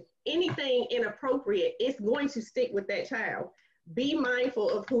conversation, anything inappropriate, it's going to stick with that child. Be mindful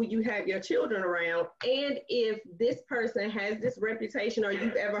of who you have your children around. And if this person has this reputation or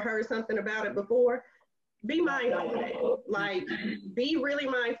you've ever heard something about it before, be mindful of that. Like, be really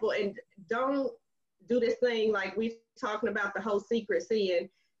mindful, and don't do this thing like we talking about the whole secrecy and,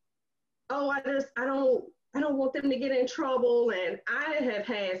 oh, I don't want them to get in trouble. And I have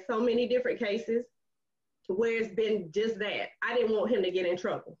had so many different cases where it's been just that. I didn't want him to get in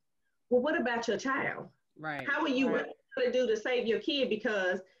trouble. Well, what about your child? Right. How are you going to do to save your kid?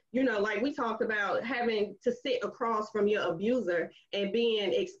 Because like we talked about having to sit across from your abuser and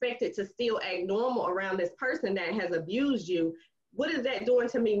being expected to still act normal around this person that has abused you. What is that doing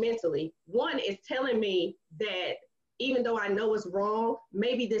to me mentally? One is telling me that even though I know it's wrong,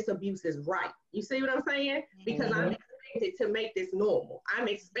 maybe this abuse is right. You see what I'm saying? Because I'm expected to make this normal. I'm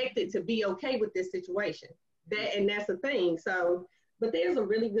expected to be okay with this situation. That's the thing. So, but there's a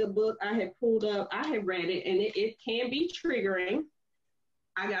really good book I have pulled up. I have read it, and it can be triggering.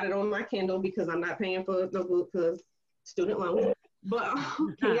 I got it on my Kindle because I'm not paying for the book because student loans. But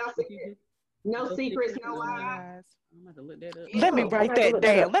can y'all see it? No secrets, no lies. I'm about to look that up. Let me write that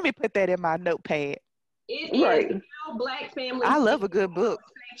down. Let me put that in my notepad. It is how Black families. I love a good book.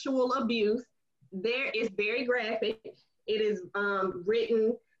 Sexual abuse. There is very graphic. It is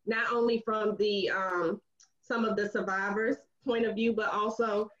written not only from the some of the survivors' point of view, but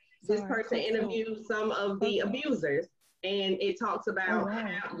also this person interviewed some of the abusers, and it talks about how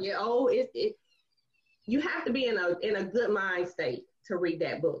you have to be in a good mind state to read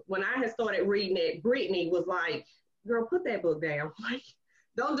that book. When I had started reading it, Brittany was like, "Girl, put that book down. Like,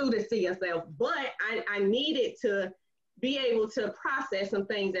 don't do this to yourself." But I needed to be able to process some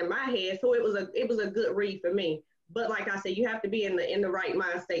things in my head, so it was a good read for me. But like I said, you have to be in the right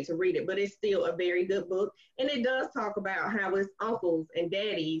mind state to read it. But it's still a very good book, and it does talk about how it's uncles and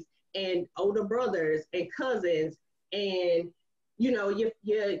daddies and older brothers and cousins and your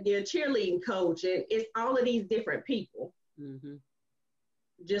cheerleading coach, and it's all of these different people. Mm-hmm.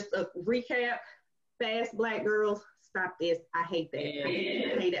 Just a recap: fast Black girls, stop this. I hate that.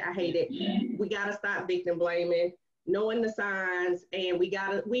 I hate it. We gotta stop victim blaming, knowing the signs, and we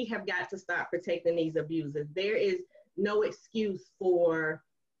have got to stop protecting these abusers. There is no excuse for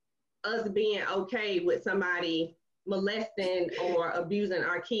us being okay with somebody molesting or abusing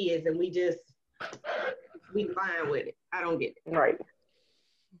our kids, and we fine with it. I don't get it. Right.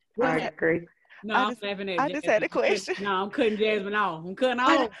 I agree. No, I'm laughing at I just had a question. No, I'm cutting Jasmine off. I'm cutting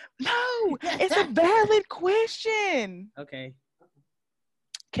off. No, it's a valid question. Okay.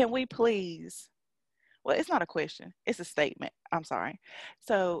 Can we please? Well, it's not a question. It's a statement. I'm sorry.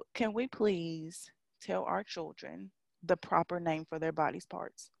 So, can we please tell our children the proper name for their body's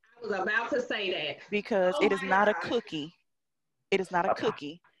parts? I was about to say that. Because it is not a cookie. It is not a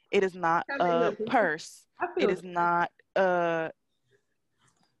cookie. It is not a purse. It is not no.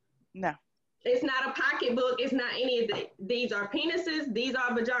 It's not a pocketbook. It's not any of that. These are penises. These are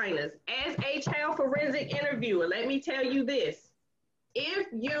vaginas. As a child forensic interviewer, let me tell you this. If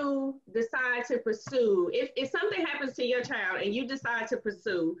you decide to pursue, if something happens to your child and you decide to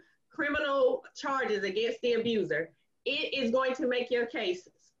pursue criminal charges against the abuser, it is going to make your case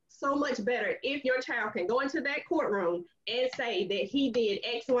so much better if your child can go into that courtroom and say that he did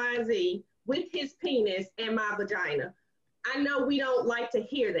X, Y, and Z with his penis and my vagina. I know we don't like to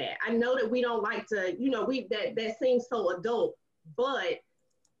hear that. I know that we don't like to, that seems so adult, but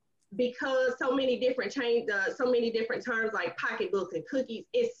because so many different terms like pocketbooks and cookies,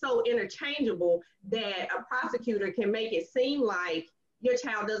 it's so interchangeable that a prosecutor can make it seem like your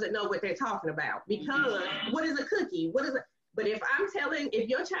child doesn't know what they're talking about. Because what is a cookie? What is it? But if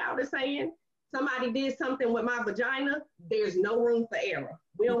your child is saying somebody did something with my vagina, there's no room for error.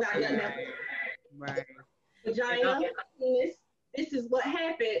 We don't got nothing else. Right. Vagina, penis, this is what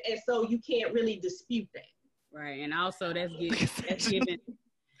happened, and so you can't really dispute that. Right, and also that's giving.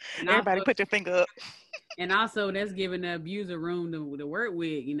 Everybody also, put your finger up. And also that's giving the abuser room to work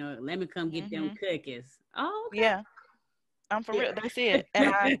with. Let me come get them cookies. Oh, okay. Yeah, I'm for real. That's it.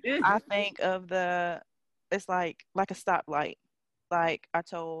 And I think of it's like a stoplight. Like I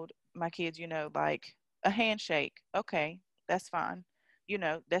told my kids, like a handshake. Okay, that's fine.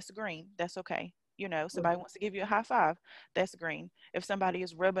 That's green. That's okay. Somebody wants to give you a high five, that's green. If somebody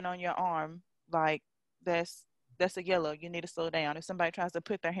is rubbing on your arm, like that's a yellow. You need to slow down. If somebody tries to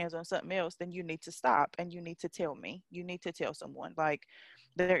put their hands on something else, then you need to stop and you need to tell me. You need to tell someone. Like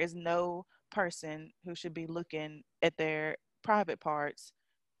there is no person who should be looking at their private parts.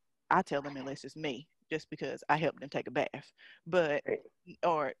 I tell them unless it's me, just because I helped them take a bath. But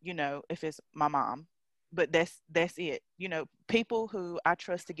or if it's my mom. But that's it. People who I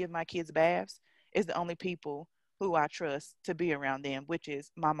trust to give my kids baths is the only people who I trust to be around them, which is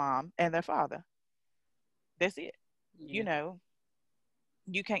my mom and their father. That's it. Yeah.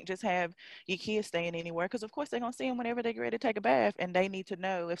 You can't just have your kids staying anywhere because, of course, they're going to see them whenever they get ready to take a bath, and they need to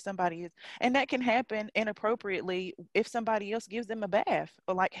know if somebody is, and that can happen inappropriately if somebody else gives them a bath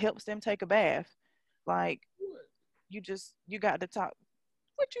or like helps them take a bath. Like you got to talk.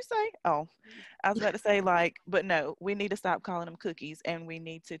 What you say? Oh, I was about to say but no, we need to stop calling them cookies, and we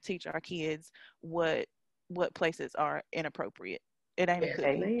need to teach our kids what places are inappropriate It ain't a Yeah. cookie.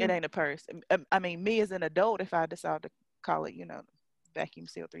 It Amen. ain't a purse. I mean, me as an adult, if I decide to call it, vacuum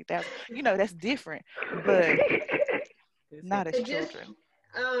seal 3000, that's different, but not as It just children.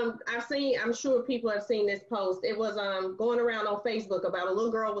 I'm sure people have seen this post. It was going around on Facebook about a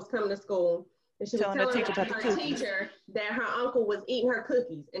little girl was coming to school and she was Telling the telling teacher about the her cookies. teacher that her uncle was eating her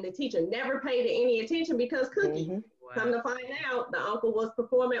cookies, and the teacher never paid it any attention because cookies. Hmm. Come to find out, the uncle was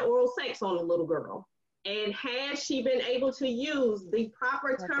performing oral sex on the little girl. And had she been able to use the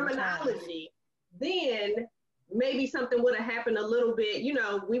proper Proper terms. terminology, then maybe something would have happened a little bit,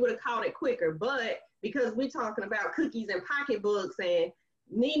 we would have caught it quicker. But because we're talking about cookies and pocketbooks and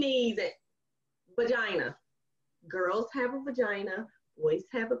nee-nees and vagina, girls have a vagina, boys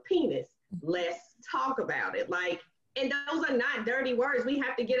have a penis. Let's talk about it. And those are not dirty words. We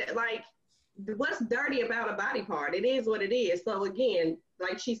have to get it what's dirty about a body part? It is what it is. So again,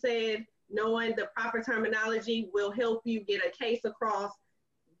 like she said, knowing the proper terminology will help you get a case across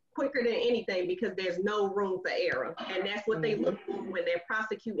quicker than anything because there's no room for error. And that's what they look for when they're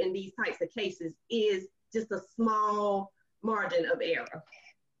prosecuting these types of cases, is just a small margin of error.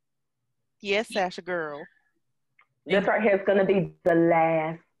 Yes, Sasha girl. This right here is gonna be the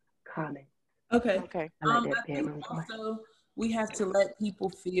last comment. Okay. Okay. I like that I think bedroom comment. also we have to let people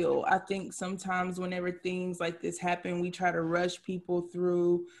feel. I think sometimes whenever things like this happen, we try to rush people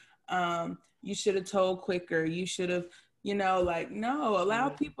through. You should have told quicker. You should have, no, allow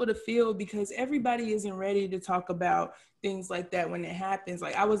people to feel, because everybody isn't ready to talk about things like that when it happens.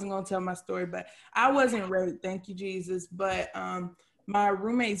 Like, I wasn't going to tell my story, but I wasn't ready. Thank you, Jesus. But my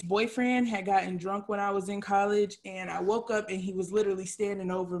roommate's boyfriend had gotten drunk when I was in college, and I woke up and he was literally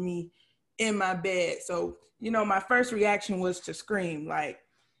standing over me in my bed. So, my first reaction was to scream.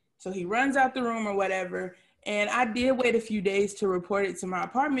 So he runs out the room or whatever. And I did wait a few days to report it to my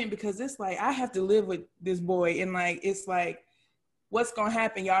apartment, because it's like, I have to live with this boy. And it's like, what's going to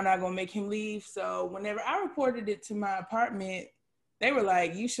happen? Y'all not going to make him leave. So whenever I reported it to my apartment, they were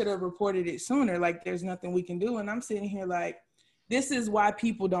like, you should have reported it sooner. Like, there's nothing we can do. And I'm sitting here like, this is why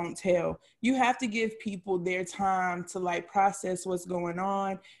people don't tell. You have to give people their time to process what's going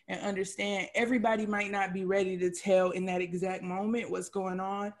on and understand everybody might not be ready to tell in that exact moment what's going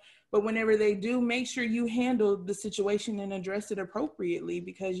on. But whenever they do, make sure you handle the situation and address it appropriately,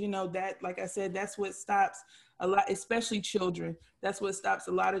 because that, like I said, that's what stops a lot, especially children. That's what stops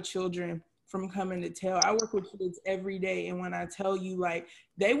a lot of children from coming to tell. I work with kids every day, and when I tell you,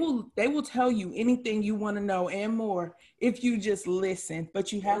 they will tell you anything you want to know and more if you just listen.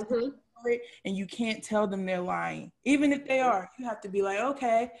 But you have to ignore it, and you can't tell them they're lying. Even if they are, you have to be like,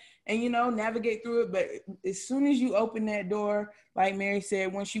 okay, and navigate through it. But as soon as you open that door, like Mary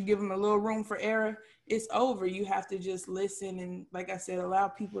said, once you give them a little room for error, it's over. You have to just listen and, like I said, allow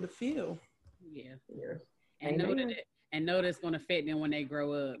people to feel. Yeah. Amen. And know that's going to affect them when they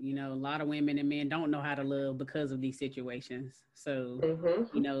grow up. A lot of women and men don't know how to love because of these situations. So,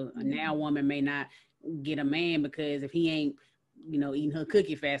 now a woman may not get a man because if he ain't, eating her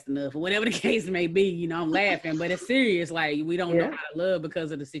cookie fast enough or whatever the case may be, I'm laughing, but it's serious. Like, we don't know how to love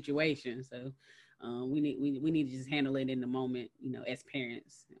because of the situation. So, we need to just handle it in the moment, as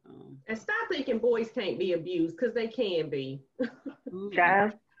parents. And stop thinking boys can't be abused, because they can be.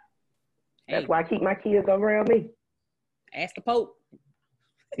 Child. That's why I keep my kids around me. Ask the Pope.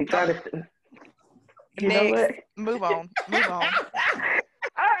 You try to, know Next, what? move on.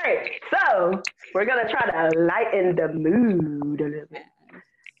 All right, so we're gonna try to lighten the mood a little bit.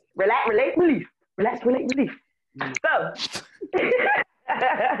 Relax, relief. Relax, relief. So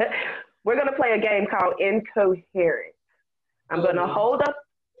we're gonna play a game called Incoherent. I'm gonna hold up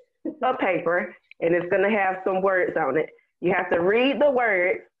a paper, and it's gonna have some words on it. You have to read the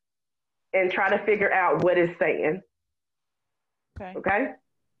words and try to figure out what it's saying. Okay.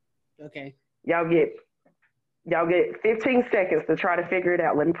 Y'all get 15 seconds to try to figure it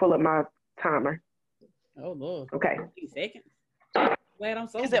out. Let me pull up my timer. Oh Lord. Okay. 15 seconds. Glad I'm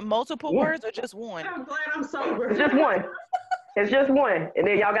sober. Is it multiple words or just one? I'm glad I'm sober. It's just one. It's just one. And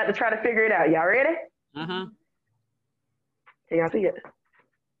then y'all got to try to figure it out. Y'all ready? Uh-huh. Can y'all see it?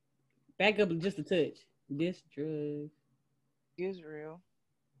 Back up just a touch. This drug is real.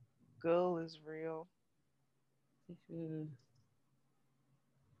 Girl is real. This drug.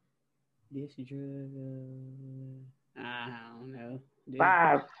 I don't know.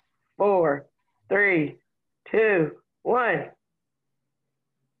 5, 4, 3, 2, 1.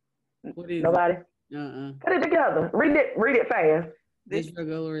 What is Nobody? It? Put it together. Read it fast. This drug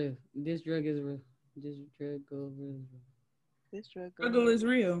is real. This drug is real. This drug is real. This Struggle is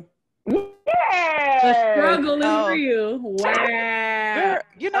real. Yeah. The struggle is real. Wow.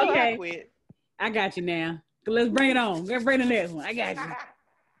 Girl, okay. I quit. I got you now. Let's bring it on. Let's bring the next one. I got you.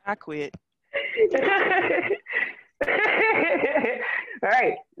 I quit. All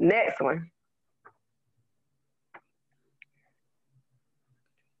right, next one.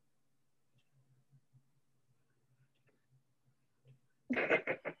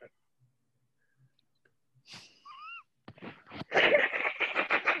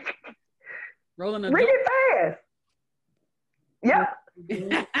 Rolling a Read it fast. Yep.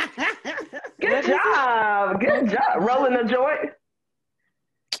 Good job. Good job. Rolling a joint.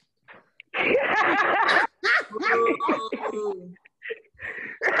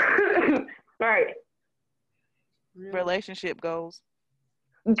 All right. Relationship goals.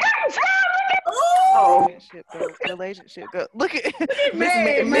 Good job. Oh. Relationship goals. Look at Miss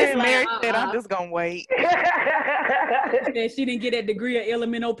Mary, Mary like, said, I'm just gonna wait. That she didn't get that degree of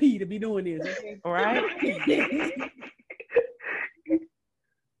LMNOP to be doing this. Okay? Right?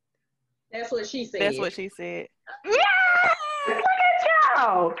 That's what she said. That's what she said. Yeah! Look at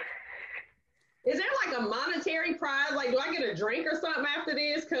y'all. Is there like a monetary prize? Like, do I get a drink or something after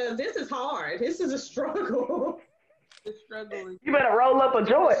this? Because this is hard. This is a struggle. The struggle. You better roll up a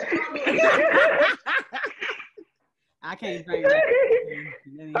joint. I can't drink that.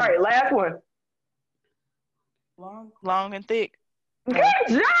 All right, last one. Long and thick. Good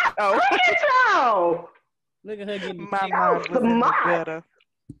job. Oh. Look at y'all. Look at her getting My mind was in the gutter.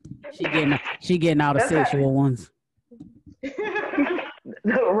 She getting all the That's sexual ones.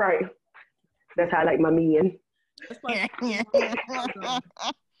 Right. That's how I like my men.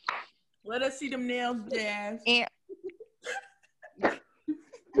 Let us see them nails, Jazz. Yeah.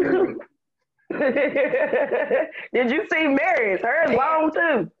 Did you see Mary's? Hers long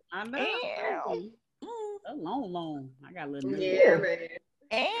too. I know. A long. I got a little. Yeah, man.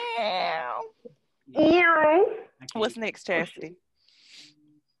 Ew. What's next, Chastity?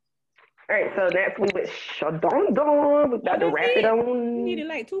 All right, so that's we went shadon. We got to wrap it You on. needed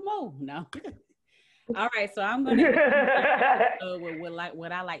like 2 more. No. All right, so I'm gonna with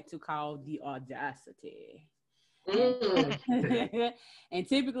what I like to call the audacity. And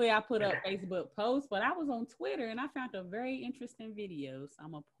typically I put up Facebook posts, but I was on Twitter and I found a very interesting video, so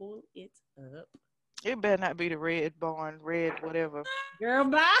I'm gonna pull it up. It better not be the red barn, red whatever. Girl,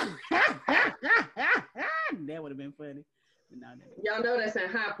 bye. That would have been funny. But no, Y'all know that's in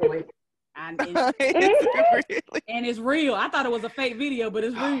High Point. and It's it's real. I thought it was a fake video, but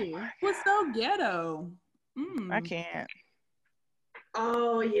it's real. What's so ghetto? I can't.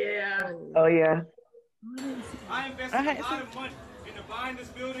 Oh, yeah. Oh yeah. I invested a lot of money into buying this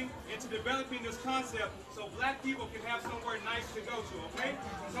building, into developing this concept, so black people can have somewhere nice to go to, okay?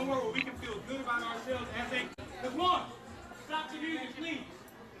 Somewhere where we can feel good about ourselves as a, come on, stop the music, please.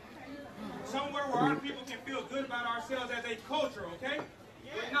 Somewhere where our people can feel good about ourselves as a culture, okay?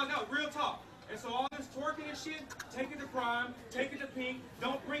 No, real talk. And so all this twerking and shit, take it to Prime, take it to Pink,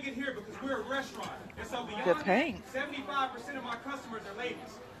 don't bring it here because we're a restaurant. And so beyond that, 75% of my customers are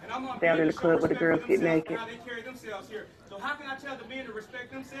ladies. And I'm on Down in the club where the girls get naked. How they carry themselves here. So how can I tell the men to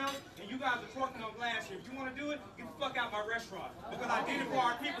respect themselves and you guys are twerking on glass here? If you want to do it, get the fuck out my restaurant. Because I did it for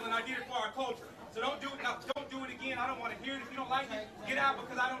our people and I did it for our culture. So don't do it now. Don't do it again. I don't want to hear it. If you don't like it, get out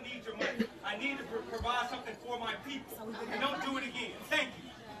because I don't need your money. I need to provide something for my people. And don't do it again. Thank you.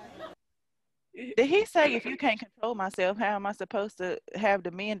 Did he say if you can't control myself, how am I supposed to have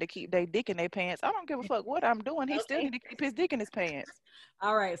the men to keep their dick in their pants? I don't give a fuck what I'm doing. He still need to keep his dick in his pants.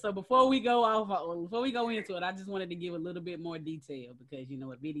 All right, so before we go into it, I just wanted to give a little bit more detail because you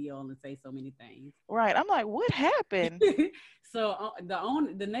know a video only says so many things. Right. I'm like, what happened? So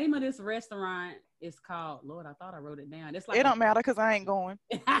the name of this restaurant is called, Lord, I thought I wrote it down. It's like it don't matter because I ain't going.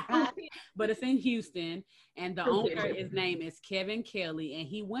 But it's in Houston, and the owner, his name is Kevin Kelly, and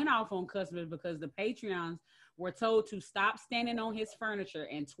he went off on customers because the Patreons were told to stop standing on his furniture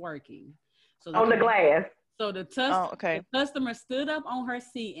and twerking. So on the glass. So the customer stood up on her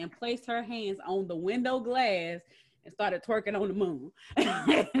seat and placed her hands on the window glass and started twerking on the moon.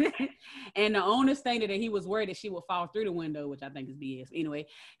 And the owner stated that he was worried that she would fall through the window, which I think is BS. Anyway,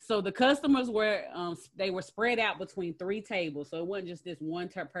 so the customers were, they were spread out between 3 tables. So it wasn't just this one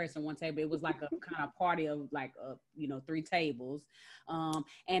person, one table. It was like a kind of party of like, 3 tables.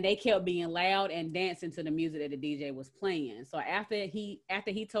 And they kept being loud and dancing to the music that the DJ was playing. So after he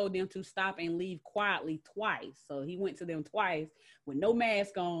told them to stop and leave quietly twice. So he went to them twice with no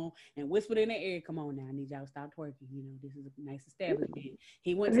mask on and whispered in their ear, "Come on now, I need y'all to stop twerking. You know, this is a nice establishment."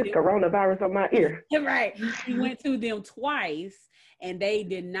 He went to them, coronavirus on my ear. Right. He went to them twice and they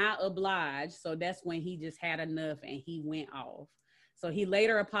did not oblige. So that's when he just had enough and he went off. So he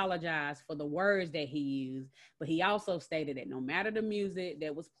later apologized for the words that he used, but he also stated that no matter the music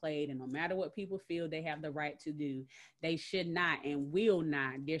that was played and no matter what people feel they have the right to do, they should not and will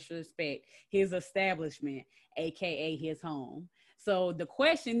not disrespect his establishment, aka his home. So the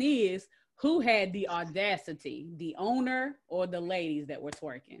question is, who had the audacity, the owner or the ladies that were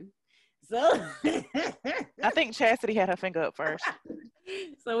twerking? So I think Chastity had her finger up first.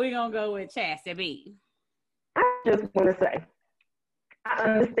 So we're gonna go with Chastity. I just want to say, I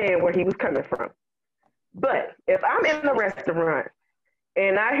understand where he was coming from. But if I'm in a restaurant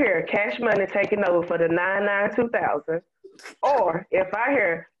and I hear Cash Money taking over for the 992,000, or if I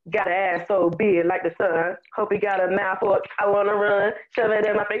hear got an ass so big like the sun, hope he got a mouthful, I want to run, shove it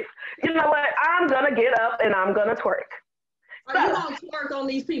in my face. You know what? I'm going to get up and I'm going to twerk. Are you going to twerk on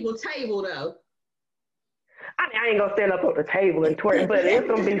these people's table, though? I mean, I ain't gonna stand up on the table and twerk, but it's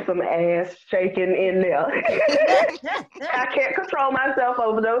gonna be some ass shaking in there. I can't control myself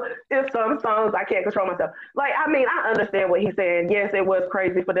over those. There's some songs I can't control myself. Like, I mean, I understand what he's saying. Yes, it was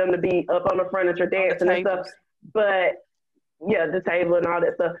crazy for them to be up on the furniture dancing and stuff, but yeah, the table and all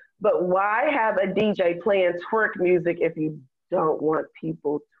that stuff. But why have a DJ playing twerk music if you don't want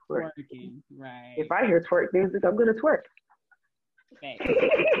people twerking? Right. If I hear twerk music, I'm gonna twerk.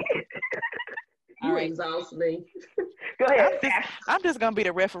 You exhaust me. Go ahead. I'm just gonna be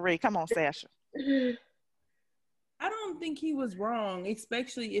the referee. Come on, Sasha. I don't think he was wrong,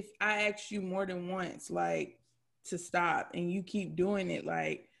 especially if I asked you more than once, like, to stop, and you keep doing it.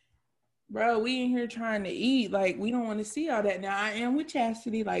 Like, bro, we in here trying to eat. Like, we don't want to see all that. Now, I am with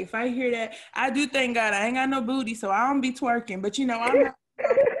Chastity. Like, if I hear that, I do thank God I ain't got no booty, so I don't be twerking. But, you know, I'm not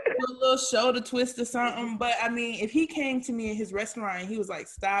a little shoulder twist or something. But, I mean, if he came to me in his restaurant and he was like,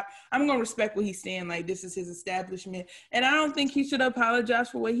 stop, I'm going to respect what he's saying. Like, this is his establishment. And I don't think he should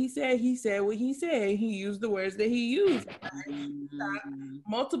apologize for what he said. He said what he said. He used the words that he used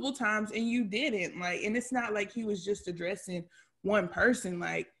multiple times, and you didn't. Like, and it's not like he was just addressing one person.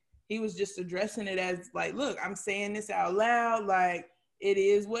 Like, he was just addressing it as, like, look, I'm saying this out loud. Like, it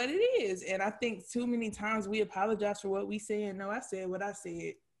is what it is. And I think too many times we apologize for what we say and no, I said what I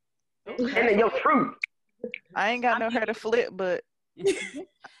said. Okay. And your truth. I ain't got no hair to flip, but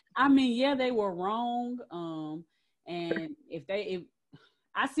I mean, yeah, they were wrong. And if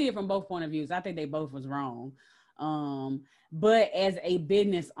I see it from both point of views, I think they both was wrong. But as a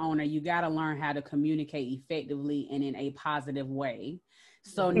business owner, you got to learn how to communicate effectively and in a positive way.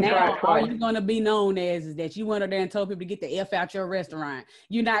 So now all you're going to be known as is that you went up there and told people to get the F out your restaurant.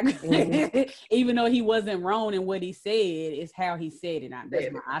 You're not, even though he wasn't wrong in what he said, it's how he said it.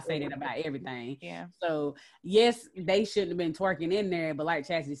 I say that about everything. Yeah. So yes, they shouldn't have been twerking in there. But like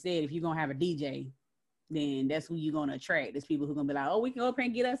Chastity said, if you're going to have a DJ, then that's who you're going to attract. There's people who are going to be like, oh, we can go up here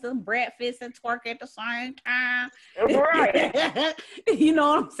and get us some breakfast and twerk at the same time. Right. You know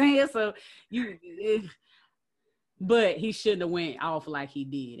what I'm saying? So but he shouldn't have went off like he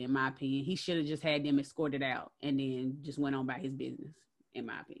did, in my opinion. He should have just had them escorted out and then just went on about his business, in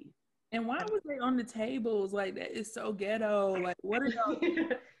my opinion. And why was they on the tables? Like, that is so ghetto. Like, what are y'all?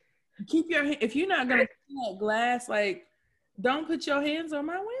 Keep your if you're not gonna clean that glass, like, don't put your hands on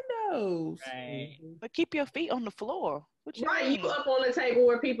my windows. Right. But keep your feet on the floor. Right, you up on the table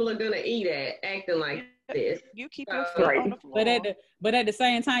where people are gonna eat at, acting like this. You keep your feet on the floor. But at the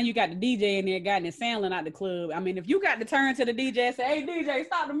same time, you got the DJ in there, got it sampling out the club. I mean, if you got to turn to the DJ and say, "Hey, DJ,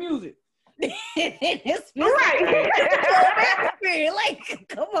 stop the music." It's right. Like,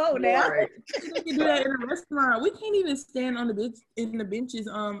 come on now. Right. We can do that in a restaurant. We can't even stand on the benches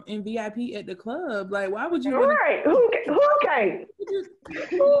in VIP at the club. Like, why would you? Right. Who can't?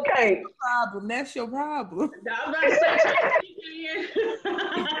 Who can't? Problem. That's your problem. You're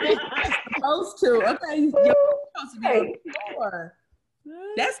supposed to. Okay. You're supposed to be on the floor.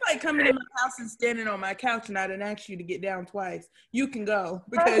 That's like coming in my house and standing on my couch and I didn't ask you to get down twice. You can go.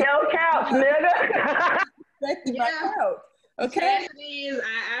 Because your couch, nigga. My couch. Okay. Chastity is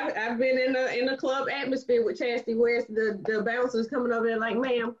I've been in a club atmosphere with Chastity where the bouncers coming over there like,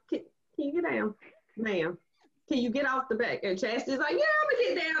 ma'am, can you get down? Ma'am, can you get off the back? And Chastity's like, yeah, I'm gonna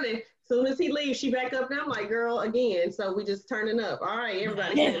get down. And as soon as he leaves, she back up and I'm like, girl, again. So we just turning up. All right,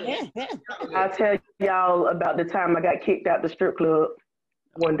 everybody. I'll tell y'all about the time I got kicked out the strip club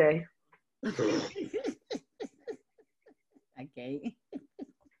one day. Okay.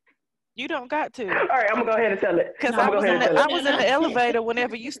 You don't got to. All right, I'm gonna go ahead and tell it. Because I was in the elevator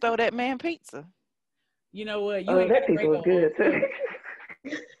whenever you stole that man pizza. You know what? That pizza was good too.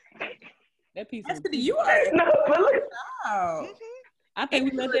 That pizza. You are. No, but look. Wow. I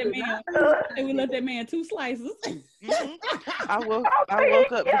think we let that man. I think we let that man 2 slices. I woke up. Slice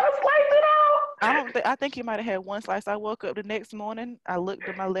it out. I think he might have had one slice. I woke up the next morning. I looked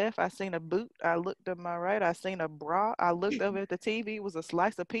to my left. I seen a boot. I looked to my right. I seen a bra. I looked over at the TV. It was a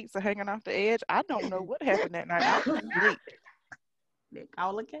slice of pizza hanging off the edge. I don't know what happened that night. I was asleep. They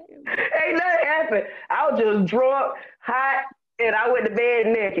call a cab. Ain't nothing happened. I was just drunk, hot, and I went to bed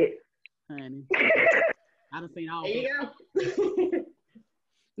naked. Honey. I done seen all There you go.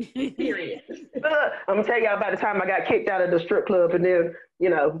 Period. I'm gonna tell y'all about the time I got kicked out of the strip club, and then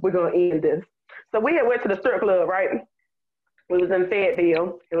we're gonna end this. So we had went to the strip club, right? We was in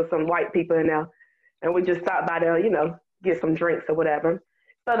Fayetteville. There was some white people in there, and we just stopped by there, get some drinks or whatever.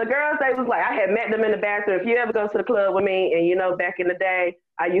 So the girls, they was like, I had met them in the bathroom. If you ever go to the club with me, and back in the day,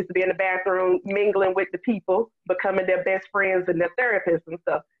 I used to be in the bathroom mingling with the people, becoming their best friends and their therapists and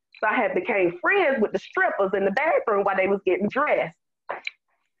stuff. So I had became friends with the strippers in the bathroom while they was getting dressed.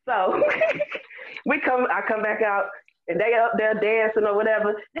 So I come back out, and they up there dancing or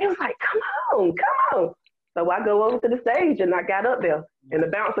whatever. They was like, come on. So I go over to the stage, and I got up there, and the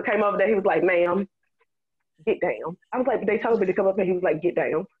bouncer came over there. He was like, ma'am, get down. I was like, they told me to come up here. He was like, get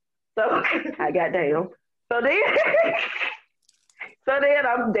down. So I got down. So then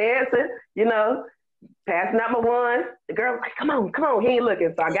I'm dancing, passing out my ones. The girl was like, come on, he ain't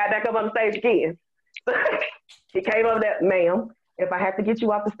looking. So I got back up on the stage again. So he came over there, ma'am, if I have to get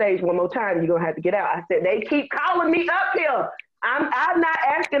you off the stage one more time, you're going to have to get out. I said, they keep calling me up here. I'm not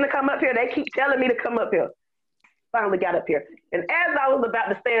asking to come up here. They keep telling me to come up here. Finally got up here. And as I was about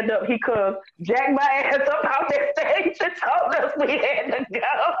to stand up, he comes, jacked my ass up off that stage and told us we had to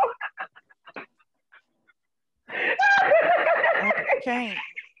go.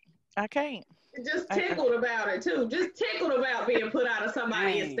 I can't. Just tickled about it too. Just tickled about being put out of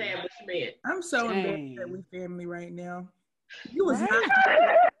somebody's establishment. I'm so embarrassed that we family right now. You was not.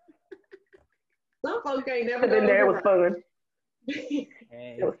 Some folks ain't never been there. It was fun. Hey.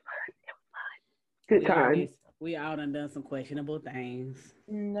 It was fun. Good time. We all done some questionable things.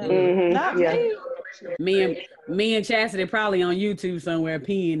 No. Mm-hmm. Not Yeah. me. Me and Chastity probably on YouTube somewhere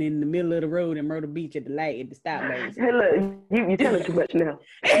peeing in the middle of the road in Myrtle Beach at the light at the stoplight. Hey, look, you telling too much now.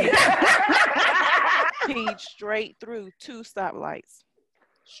 Peed straight through 2 stoplights.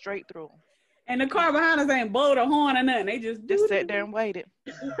 Straight through. And the car behind us ain't blowed a horn or nothing. They just sat there and waited.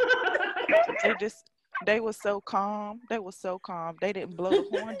 They were so calm. They didn't blow the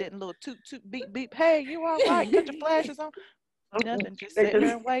horn, didn't little toot, beep, beep. Hey, you all right? Got your flashes on? Nothing. Just sat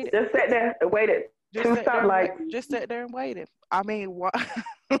there and waited. Just sat there and waited. Just sat there and waited. I mean,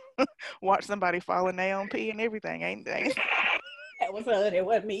 watch somebody fall in their own pee and everything, ain't they? That was her. It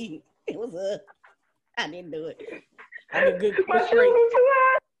wasn't me. It was her. I didn't do it. I did good. My shoes were too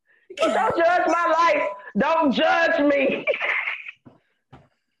high. Don't judge my life. Don't judge me.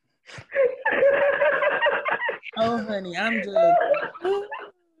 Oh, honey, I'm just.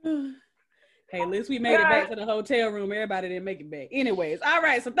 Hey, at least we made it back to the hotel room. Everybody didn't make it back. Anyways, all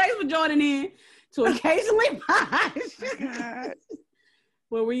right. So thanks for joining in to Occasionally Pie,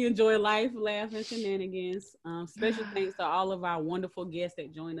 where we enjoy life, laugh, and shenanigans. Special thanks to all of our wonderful guests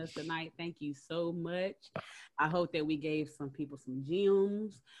that joined us tonight. Thank you so much. I hope that we gave some people some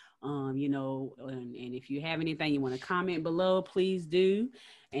gems. And if you have anything you want to comment below, please do.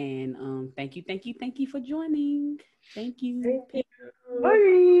 And thank you for joining. Thank you.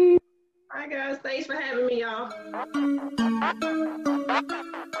 Bye. Bye, guys. Thanks for having me, y'all.